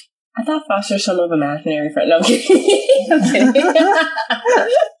 Like, I thought Foster Son of Imaginary Friend. No, I'm kidding. I'm kidding.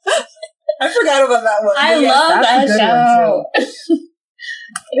 I forgot about that one. I love that show.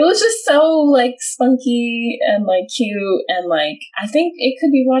 It was just so, like, spunky and, like, cute. And, like, I think it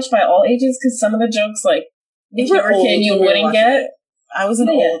could be watched by all ages because some of the jokes, like, if you were a kid, you wouldn't get. I was I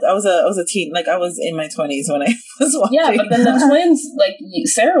was a teen. Like, I was in my 20s when I was watching. Yeah, but then the twins, like,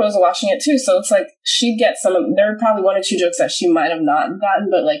 Sarah was watching it too, so it's like she'd get there were probably one or two jokes that she might have not gotten,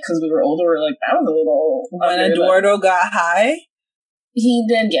 but, like, because we were older, we were like, that was a little. When Eduardo got high? He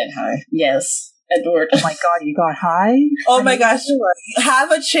did get high, yes. Eduardo. Oh my god, you got high? Oh my gosh. Have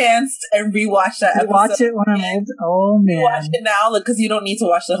a chance and rewatch that episode. Watch it when I'm old. Oh man. Watch it now, because you don't need to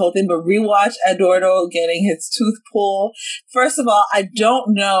watch the whole thing, but rewatch Eduardo getting his tooth pulled. First of all, I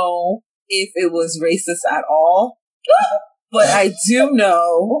don't know if it was racist at all, but I do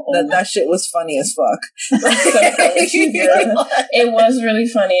know that shit was funny as fuck. It was really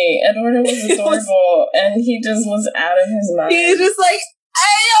funny. Eduardo was adorable, and he just was out of his mind. He was just like,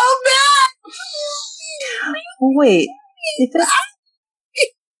 hey, yo, man! Wait,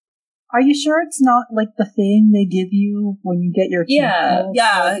 are you sure it's not like the thing they give you when you get your Yeah.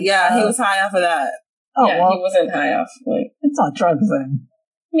 He was high off of that. Oh, yeah, well, he wasn't high off. Like, it's not drugs then.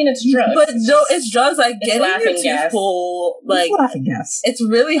 I mean, it's drugs, but it's drugs. Like getting your tooth pulled, like laughing gas. It's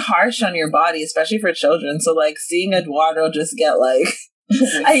really harsh on your body, especially for children. So, like, seeing Eduardo just get like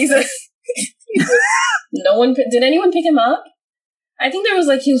No one did anyone pick him up? I think there was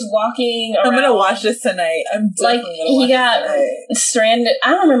like he was walking around. I'm gonna watch this tonight. I'm like he got stranded.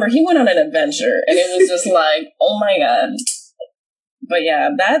 I don't remember. He went on an adventure, and it was just like, oh my god. But yeah,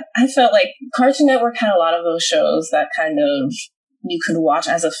 that I felt like Cartoon Network had a lot of those shows that kind of you could watch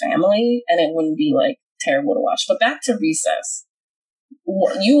as a family, and it wouldn't be like terrible to watch. But back to Recess.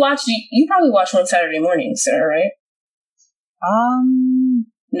 You probably watch one Saturday morning, Sarah, right?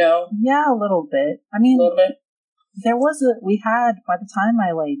 No. Yeah, a little bit. I mean, a little bit. We had, by the time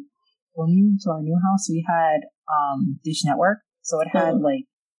when we moved to our new house, we had, Dish Network. So it had,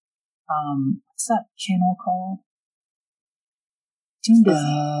 what's that channel called? Toon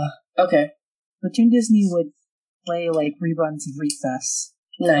Disney. Okay. But Toon Disney would play, reruns of Recess.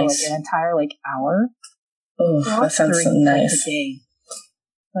 Nice. For, an entire, hour. Oh, that sounds so nice. The day.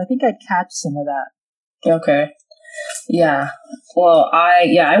 So I think I'd catch some of that. Okay. Yeah. Well,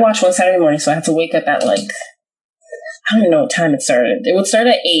 I watched one Saturday morning, so I had to wake up at I don't even know what time it started. It would start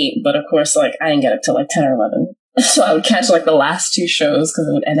at 8, but of course, I didn't get up till 10 or 11. So I would catch the last 2 shows because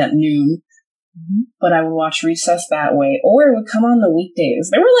it would end at noon. Mm-hmm. But I would watch Recess that way, or it would come on the weekdays.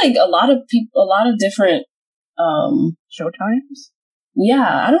 There were a lot of different showtimes.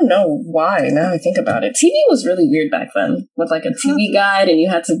 Yeah, I don't know why. Now I think about it, TV was really weird back then with a TV guide, and you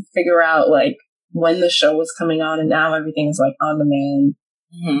had to figure out when the show was coming on, and now everything's on demand.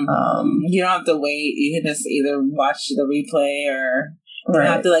 Mm-hmm. You don't have to wait. You can just either watch the replay or you don't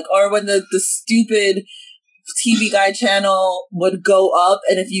have to or when the stupid TV Guide channel would go up,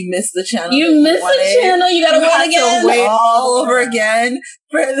 and if you miss the channel, you gotta wait again. Wait all over again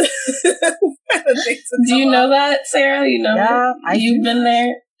for the things to Do you know that, Sarah? You know, yeah, you've been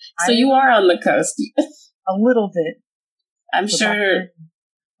there, so you are on the cusp. A little bit, I'm sure.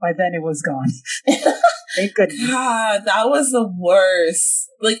 By then, it was gone. Thank goodness. God, that was the worst.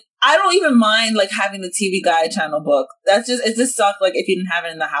 I don't even mind having the TV Guide channel book. It just sucked. If you didn't have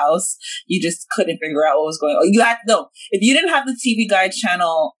it in the house, you just couldn't figure out what was going on. If you didn't have the TV Guide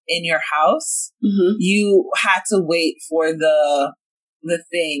channel in your house, mm-hmm. you had to wait for the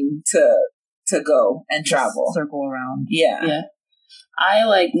thing to go and travel, circle around. Yeah, yeah.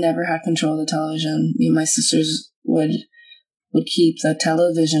 I never had control of the television. Me and my sisters would keep the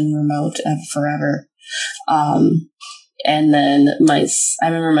television remote forever. And then I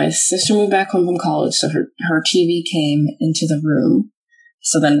remember my sister moved back home from college, so her TV came into the room.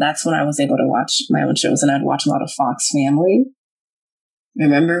 So then that's when I was able to watch my own shows, and I'd watch a lot of Fox Family.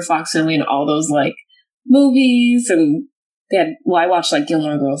 Remember Fox Family and all those movies, and I watched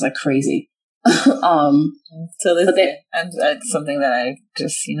Gilmore Girls like crazy. So this it's something that I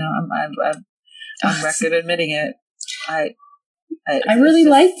just I'm record admitting it. I really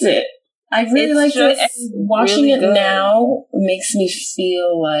liked it. I really liked it. And watching it now makes me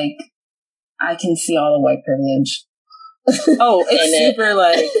feel like I can see all the white privilege. Oh, it's super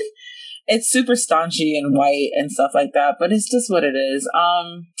it's super staunchy and white and stuff like that, but it's just what it is.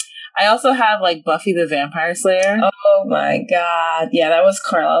 I also have Buffy the Vampire Slayer. Oh my god. Yeah, that was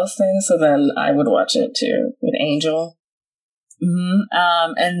Carlisle's thing, so then I would watch it too with Angel. Mm-hmm.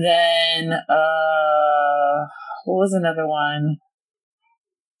 And then what was another one?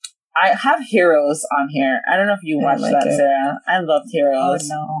 I have Heroes on here. I don't know if you watched that, Sarah. I loved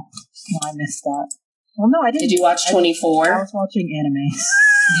Heroes. Oh, no, I missed that. Well, no, I didn't. Did you watch 24? I was watching anime.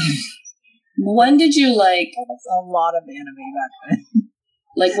 When did you That's a lot of anime back then.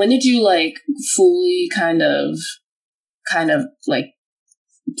 When did you fully kind of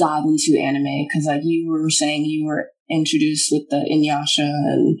dive into anime? Because you were saying you were introduced with the Inuyasha,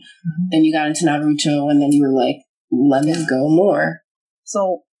 and then you got into Naruto, and then you were let me go more.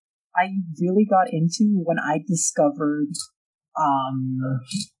 So I really got into when I discovered,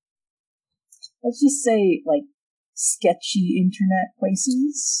 let's just say, sketchy internet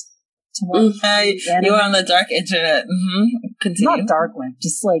places to watch anime. You were on the dark internet. Mm-hmm. Continue. Not dark web,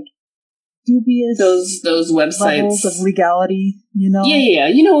 just dubious those websites levels of legality. Yeah.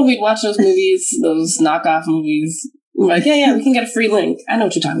 When we'd watch those movies, those knockoff movies, we're yeah, we can get a free link. I know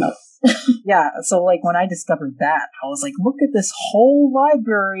what you're talking about. Yeah, so when I discovered that, I was look at this whole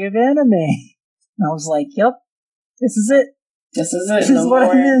library of anime. And I was yep, this is it. This is it. No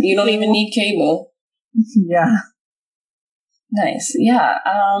more. You don't even need cable. Yeah. Nice. Yeah.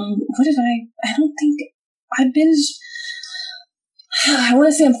 What did I don't think I binged. I want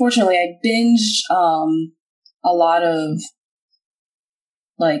to say, unfortunately, I binged a lot of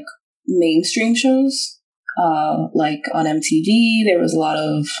mainstream shows. On MTV, there was a lot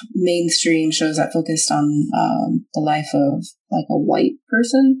of mainstream shows that focused on the life of a white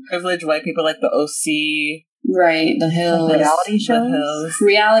person. Privileged white people, the OC. Right, The Hills.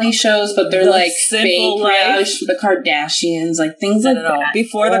 Reality shows, but they're like fake reality. The Kardashians, like things like that.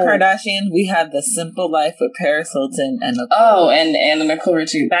 Before the Kardashians, we had The Simple Life with Paris Hilton and Nicole. Oh, and Nicole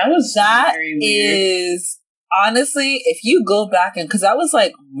Richie. That very weird. Honestly, if you go back and because that was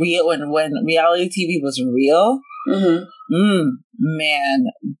like real when reality TV was real. Man,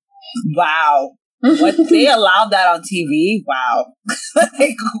 wow. What they allowed that on TV? Wow.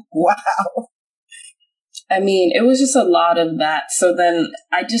 Like, wow. I mean, it was just a lot of that. So then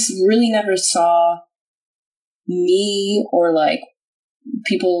I just really never saw me or like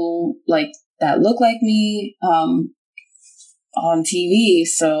people like that look like me on TV.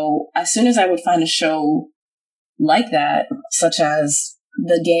 So as soon as I would find a show like that, such as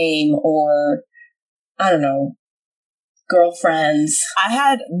The Game or, I don't know, Girlfriends. I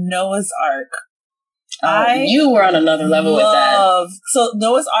had Noah's Ark. You were on another level with that. So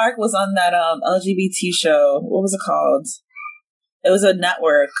Noah's Ark was on that LGBT show. What was it called? It was a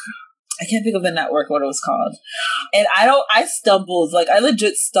network. I can't think of the network, what it was called. And I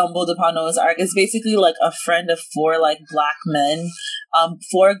legit stumbled upon Noah's Ark. It's basically like a friend of four like black men,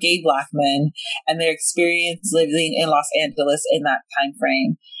 4 gay black men, and their experience living in Los Angeles in that time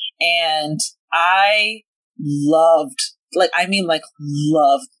frame. And I loved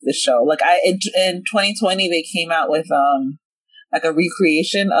the show. Like in 2020 they came out with like a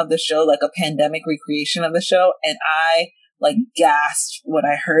recreation of the show, like a pandemic recreation of the show, and I like gasped when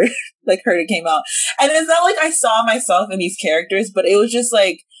I heard it came out. And it's not like I saw myself in these characters, but it was just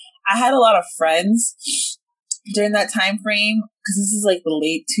like I had a lot of friends during that time frame because this is like the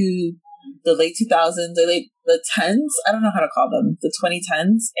late 2000s, the 10s. I don't know how to call them, the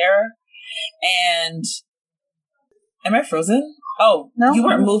 2010s era. And am I frozen? Oh, no, you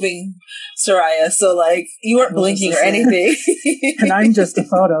weren't moving, Soraya. So like you weren't blinking or anything. And I'm just a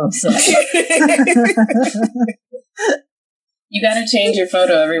photo. So. You gotta change your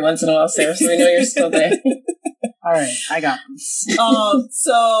photo every once in a while, Sarah, so we know you're still there. All right, I got this.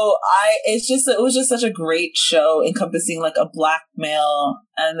 So it was just such a great show encompassing like a black male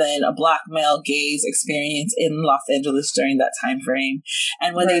and then a black male gaze experience in Los Angeles during that time frame.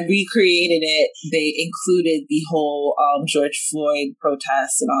 And when they recreated it, they included the whole George Floyd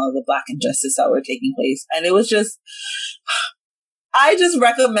protests and all of the black injustice that were taking place. And it was just, I just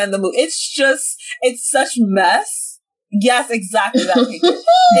recommend the movie. It's such mess. Yes, exactly that picture.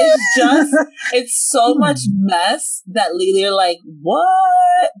 It's so much mess that you're like,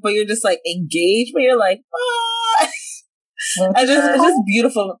 what? But you're just like engaged, but you're like, what? And it's just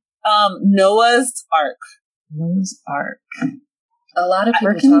beautiful. Noah's Ark. Noah's Ark. A lot of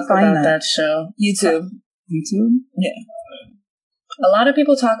people talk about that show. YouTube? Yeah. A lot of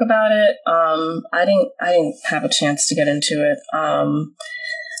people talk about it. I didn't have a chance to get into it.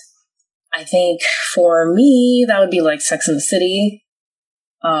 I think for me, that would be like Sex and the City,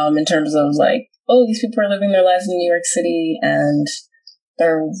 in terms of like, oh, these people are living their lives in New York City and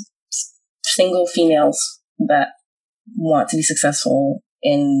they're single females that want to be successful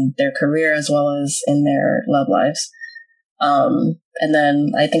in their career as well as in their love lives. And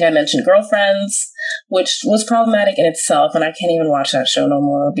then I think I mentioned Girlfriends, which was problematic in itself, and I can't even watch that show no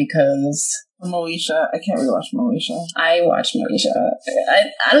more because... Moesha. I can't really watch Moesha. I watch Moesha.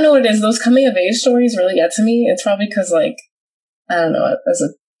 I don't know what it is. Those coming of age stories really get to me. It's probably because, like, I don't know, as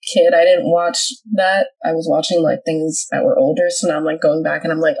a kid, I didn't watch that. I was watching, like, things that were older. So now I'm, like, going back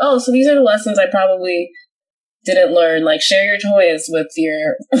and I'm like, oh, so these are the lessons I probably didn't learn. Like, share your toys with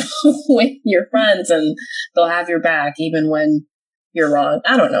your with your friends and they'll have your back even when you're wrong.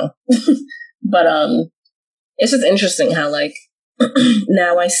 I don't know. But it's just interesting how, like,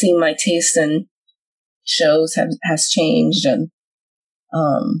 now I see my taste in shows has changed and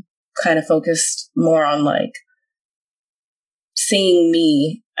kind of focused more on like seeing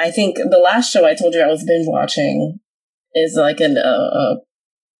me. I think the last show I told you I was binge watching is like a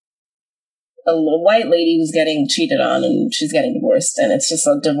white lady who's getting cheated on and she's getting divorced, and it's just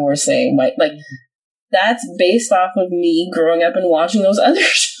a divorcee white, like that's based off of me growing up and watching those other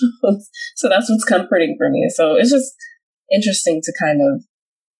shows. So that's what's comforting for me. So it's just interesting to kind of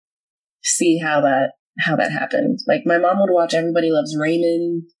see how that happened. Like my mom would watch Everybody Loves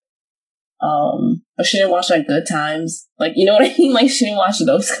Raymond, but she didn't watch like Good Times. Like, you know what I mean? Like she didn't watch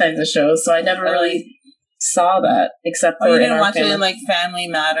those kinds of shows, so I never really saw that except for. You didn't watch it in like Family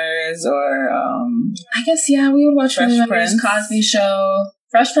Matters or I guess we would watch Fresh Prince, Cosby Show,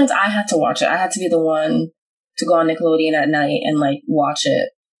 Fresh Prince. I had to watch it. I had to be the one to go on Nickelodeon at night and like watch it.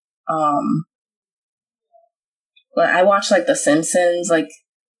 But I watched like The Simpsons, like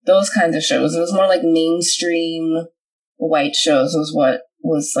those kinds of shows. It was more like mainstream white shows was what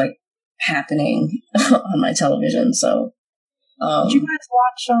was like happening on my television. So, did you guys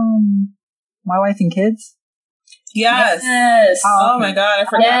watch My Wife and Kids? Yes. Oh my god, I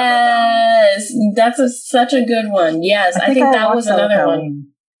forgot. Yes, that's such a good one. Yes, I think that was another one.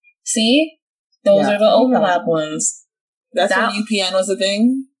 See, those are the overlap ones. That's when UPN was a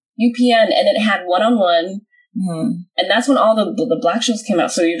thing. UPN, and it had one-on-one, and that's when all the Black shows came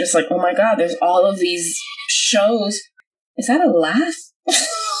out. So you're just like, oh my god, there's all of these shows. Is that a laugh?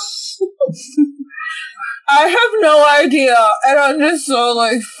 I have no idea, and I'm just so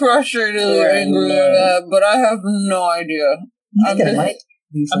like frustrated and angry at that, but I have no idea. I'm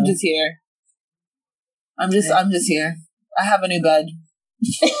just here. I'm just here. I have a new bed.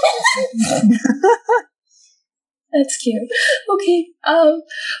 That's cute. Okay.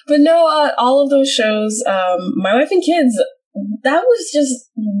 But no, all of those shows, My Wife and Kids, that was just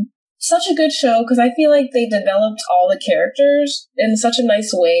such a good show because I feel like they developed all the characters in such a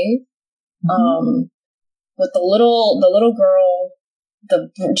nice way. With the little girl, the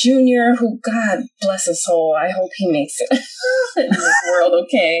junior who, God bless his soul, I hope he makes it in this world,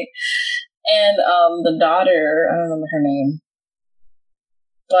 okay? And the daughter, I don't remember her name.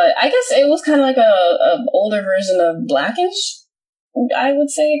 But I guess it was kind of like a older version of Blackish, I would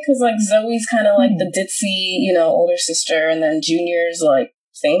say, because like Zoe's kind of like the ditzy, older sister, and then Junior's like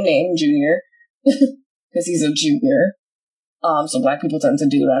same name, Junior, because he's a junior. So Black people tend to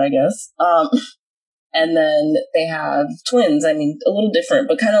do that, I guess. And then they have twins. I mean, a little different,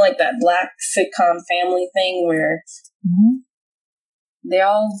 but kind of like that Black sitcom family thing where they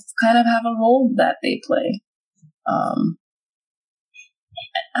all kind of have a role that they play.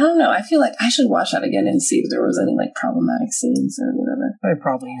 I don't know. I feel like I should watch that again and see if there was any like problematic scenes or whatever. There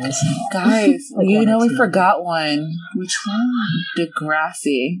probably is. Guys, we forgot one. Which one?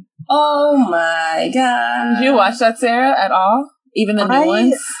 Degrassi. Oh my god! Did you watch that, Sarah, at all? Even the new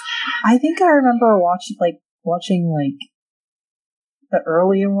ones? I think I remember watching the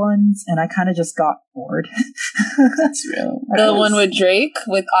earlier ones, and I kind of just got bored. That's real. The one with Drake,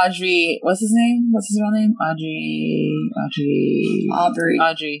 with Audrey. What's his name? What's his real name? Aubrey.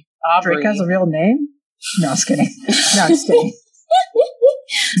 Drake has a real name? No, I was kidding. No, I'm just kidding.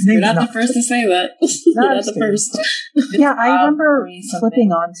 You're not the first to say that. You're not the first. Yeah, I remember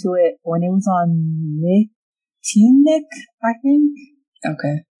flipping onto it when it was on Teen Nick, I think.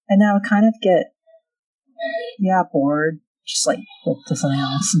 Okay. And I would kind of get, bored. Just like flip to something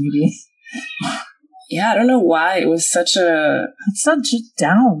else, maybe. Yeah, I don't know why it was such a... It's such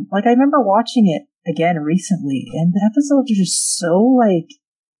down. Like, I remember watching it again recently, and the episodes are just so,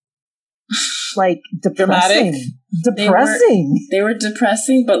 depressing. Depressing. They were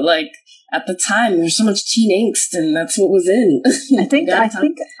depressing, but, at the time, there's so much teen angst, and that's what was in. I think I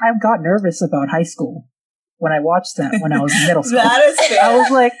got nervous about high school when I watched that when I was in middle school. That is fair. I was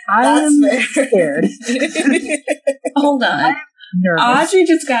like, I'm scared. Hold on. Audrey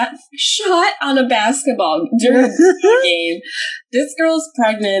just got shot on a basketball during the game. This girl's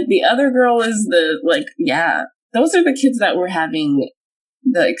pregnant. The other girl is those are the kids that were having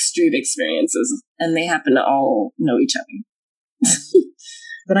the extreme experiences, and they happen to all know each other.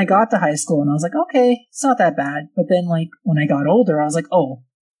 Then I got to high school, and I was like, okay, it's not that bad. But then, when I got older, I was like, oh,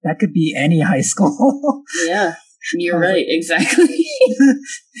 that could be any high school. Yeah, you're right. Exactly.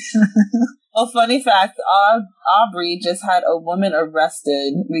 A funny fact, Aubrey just had a woman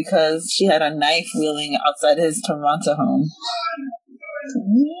arrested because she had a knife wielding outside his Toronto home.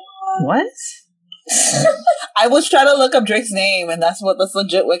 What? I was trying to look up Drake's name, and that's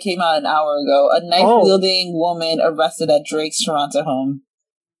legit what came out an hour ago. A knife wielding woman arrested at Drake's Toronto home.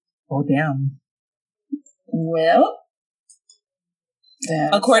 Oh, damn. Well,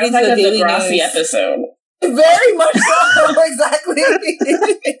 according to the Daily News episode. Very much so, exactly.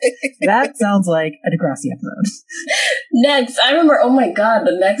 That sounds like a Degrassi episode. Next, I remember, oh my god,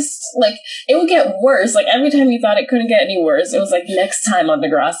 the next, it would get worse. Every time you thought it couldn't get any worse, it was next time on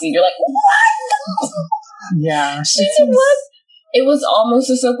Degrassi. You're like, what? Yeah. It was almost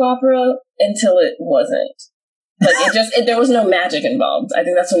a soap opera until it wasn't. There was no magic involved. I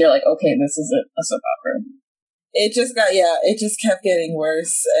think that's when you're like, okay, this is a soap opera. It just kept getting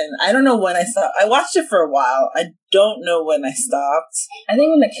worse. And I don't know when I stopped. I watched it for a while. I don't know when I stopped. I think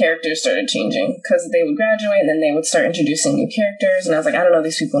when the characters started changing, because they would graduate and then they would start introducing new characters. And I was like, I don't know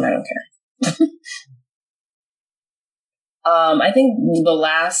these people and I don't care. I think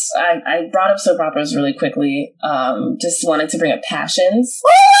I brought up soap operas really quickly. Just wanted to bring up Passions.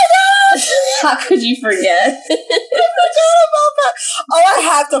 Oh my god! How could you forget? I forgot about that. Oh, I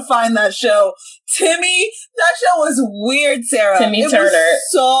have to find that show. Timmy, that show was weird, Sarah. Timmy Turner.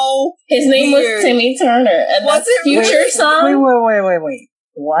 So his name was Timmy Turner. And was it Future song? Wait.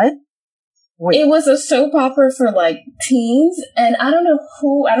 What? It was a soap opera for like teens, and I don't know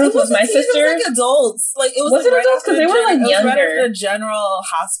if it was my sister. It was like adults. Like it was it adults because they were like younger. Right after the general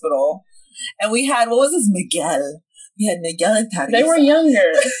hospital, and we had what was this Miguel? We had Miguel and Teresa. They were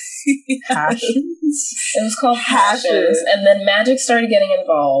younger. Passions? It was called Passions, and then magic started getting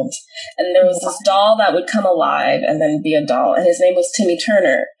involved, and there was this doll that would come alive and then be a doll, and his name was Timmy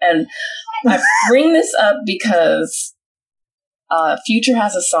Turner. And I bring this up because Future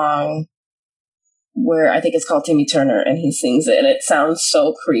has a song where I think it's called Timmy Turner, and he sings it, and it sounds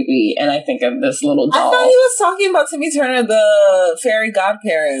so creepy, and I think of this little doll. I thought he was talking about Timmy Turner, the fairy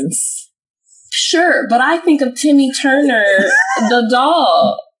godparents. Sure, but I think of Timmy Turner, the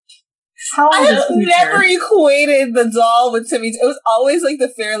doll. I have never equated the doll with Timmy. It was always like the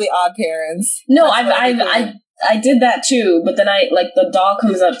Fairly Odd Parents. No, I did that too, but then the doll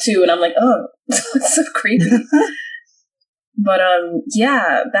comes up too, and I'm like, oh, it's so creepy. But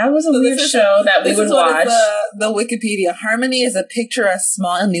yeah, that was a weird show that we would watch. The Wikipedia. Harmony is a picturesque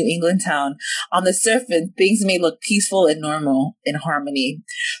small New England town. On the surface, things may look peaceful and normal in Harmony,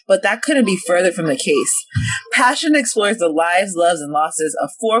 but that couldn't be further from the case. Passion explores the lives, loves, and losses of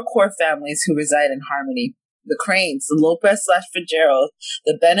 4 core families who reside in Harmony: the Cranes, the Lopez/Fitzgerald,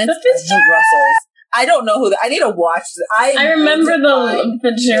 the Bennetts, and the Russells. I don't know who. I need to watch. I remember the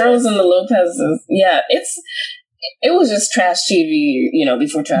Fitzgeralds and the Lopez's. Yeah, it was just trash TV,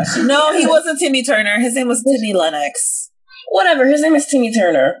 before trash TV. No, he wasn't Timmy Turner. His name was Timmy Lennox. Whatever. His name is Timmy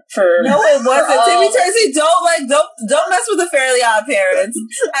Turner. No, it wasn't Timmy Turner. See, don't mess with the Fairly Odd Parents.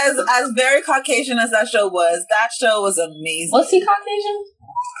 As very Caucasian as that show was amazing. Was he Caucasian?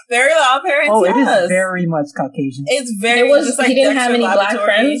 Fairly Odd Parents. Oh, yes. It is very much Caucasian. It's very. He didn't have any black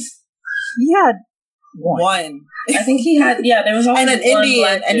friends. He had one. I think he had, there was always and an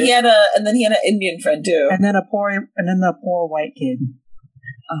Indian, and then he had an Indian friend too, and then the poor white kid.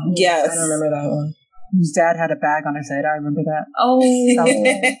 Oh, yes, I don't remember that one. Whose dad had a bag on his head. I remember that. Oh,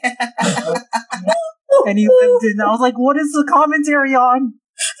 and he lived in. I was like, "What is the commentary on?"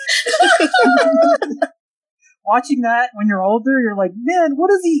 Watching that when you're older, you're like, "Man, what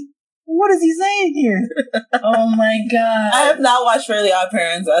is he saying here?" Oh my god! I have not watched Fairly Odd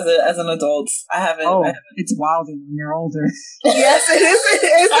Parents as an adult. I haven't. It's wild when you're older. Yes, it is.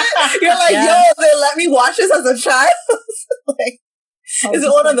 You're like, yo, they let me watch this as a child. Is it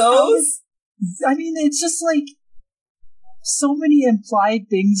one of those? I mean, it's just like so many implied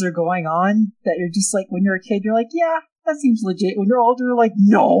things are going on that you're just like, when you're a kid, you're like, yeah, that seems legit. When you're older, you're like,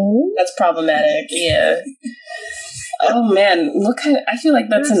 no, that's problematic. Yeah. Oh man, I feel like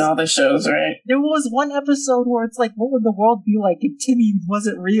that's in all the shows, right? There was one episode where it's like, what would the world be like if Timmy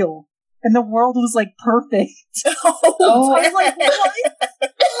wasn't real? And the world was like perfect. Oh, I was like, what?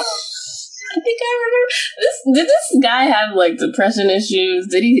 I think I remember Did this guy have like depression issues?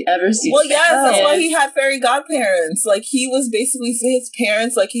 Did he ever see? Well, yes, that's why he had fairy godparents. Like he was basically his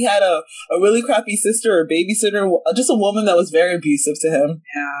parents. Like he had a really crappy sister or babysitter, just a woman that was very abusive to him.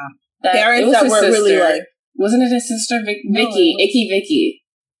 Yeah, parents that weren't really like. Wasn't it his sister, Vicky? Icky Vicky.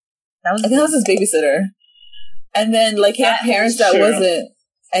 I think that was his babysitter. And then, he had parents that wasn't,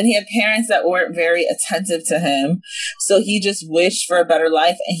 and he had parents that weren't very attentive to him. So he just wished for a better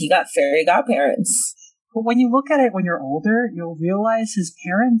life, and he got fairy godparents. But when you look at it when you're older, you'll realize his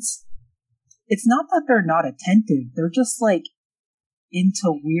parents, it's not that they're not attentive. They're just,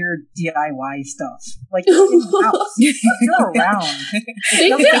 into weird DIY stuff. Like, in the house. They're around.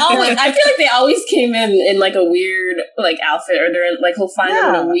 I feel like they always came in a weird, outfit, or they're in, he'll find them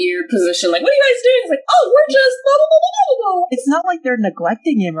in a weird position. Like, what are you guys doing? It's like, oh, we're just blah, blah, blah, blah, blah. It's not like they're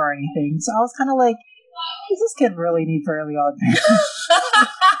neglecting him or anything. So I was kind of like, does this kid really need Fairly Odd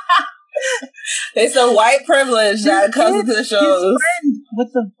Parents? It's the white privilege that comes to the shows. His friend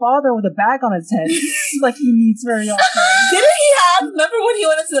with the father with a bag on his head, like he needs Fairly Odd Parents. Didn't he have? Remember when he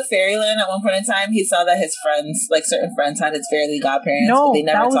went into the fairyland at one point in time? He saw that his friends, certain friends, had his fairy godparents. No, but they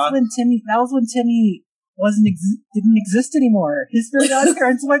never talked. That was when Timmy didn't exist anymore. His Fairly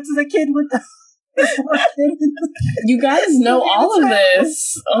Godparents went to the kid with the. You guys know all of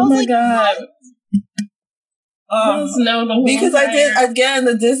this. Oh my god. Because I did, again,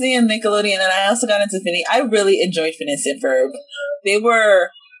 the Disney and Nickelodeon, and I also got into Phineas. I really enjoyed Phineas and Ferb. They were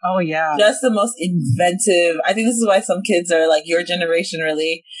just the most inventive. I think this is why some kids are your generation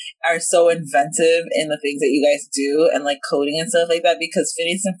really are so inventive in the things that you guys do and coding and stuff like that, because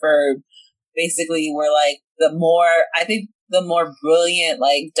Phineas and Ferb basically were the more brilliant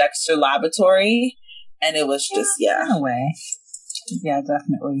Dexter Laboratory, and it was just in a way. Yeah,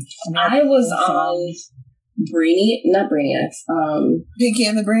 definitely. I was on not Brainiacs. Pinky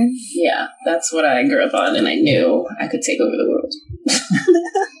and the Brain? Yeah, that's what I grew up on, and I knew I could take over the world.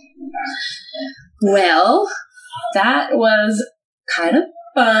 Well, that was kind of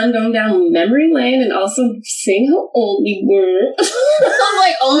fun going down memory lane and also seeing how old we were. I was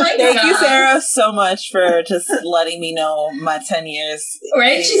like, oh my God. Thank you, Sarah, so much for just letting me know my 10 years.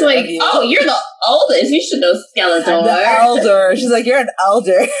 Right? She's like, oh, you're the oldest. You should know Skeletor. I'm the elder. She's like, you're an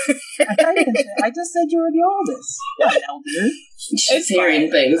elder. I just said you were the oldest. You're an elder. She's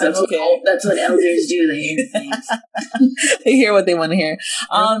hearing things. That's what elders do. They hear things. They hear what they want to hear.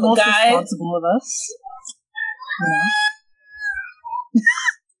 The most responsible of us. You know?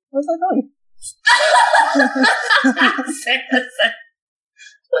 What's that noise?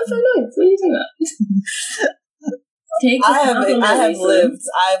 What's that noise? What are you talking about?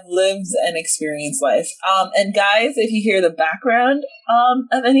 I've lived and experienced life. And guys, if you hear the background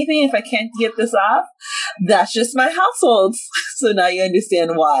of anything, if I can't get this off, that's just my household. So now you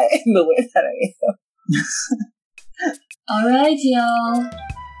understand why in the way that I am. All right, y'all.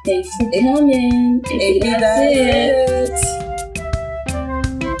 Thanks for coming. Maybe that's it.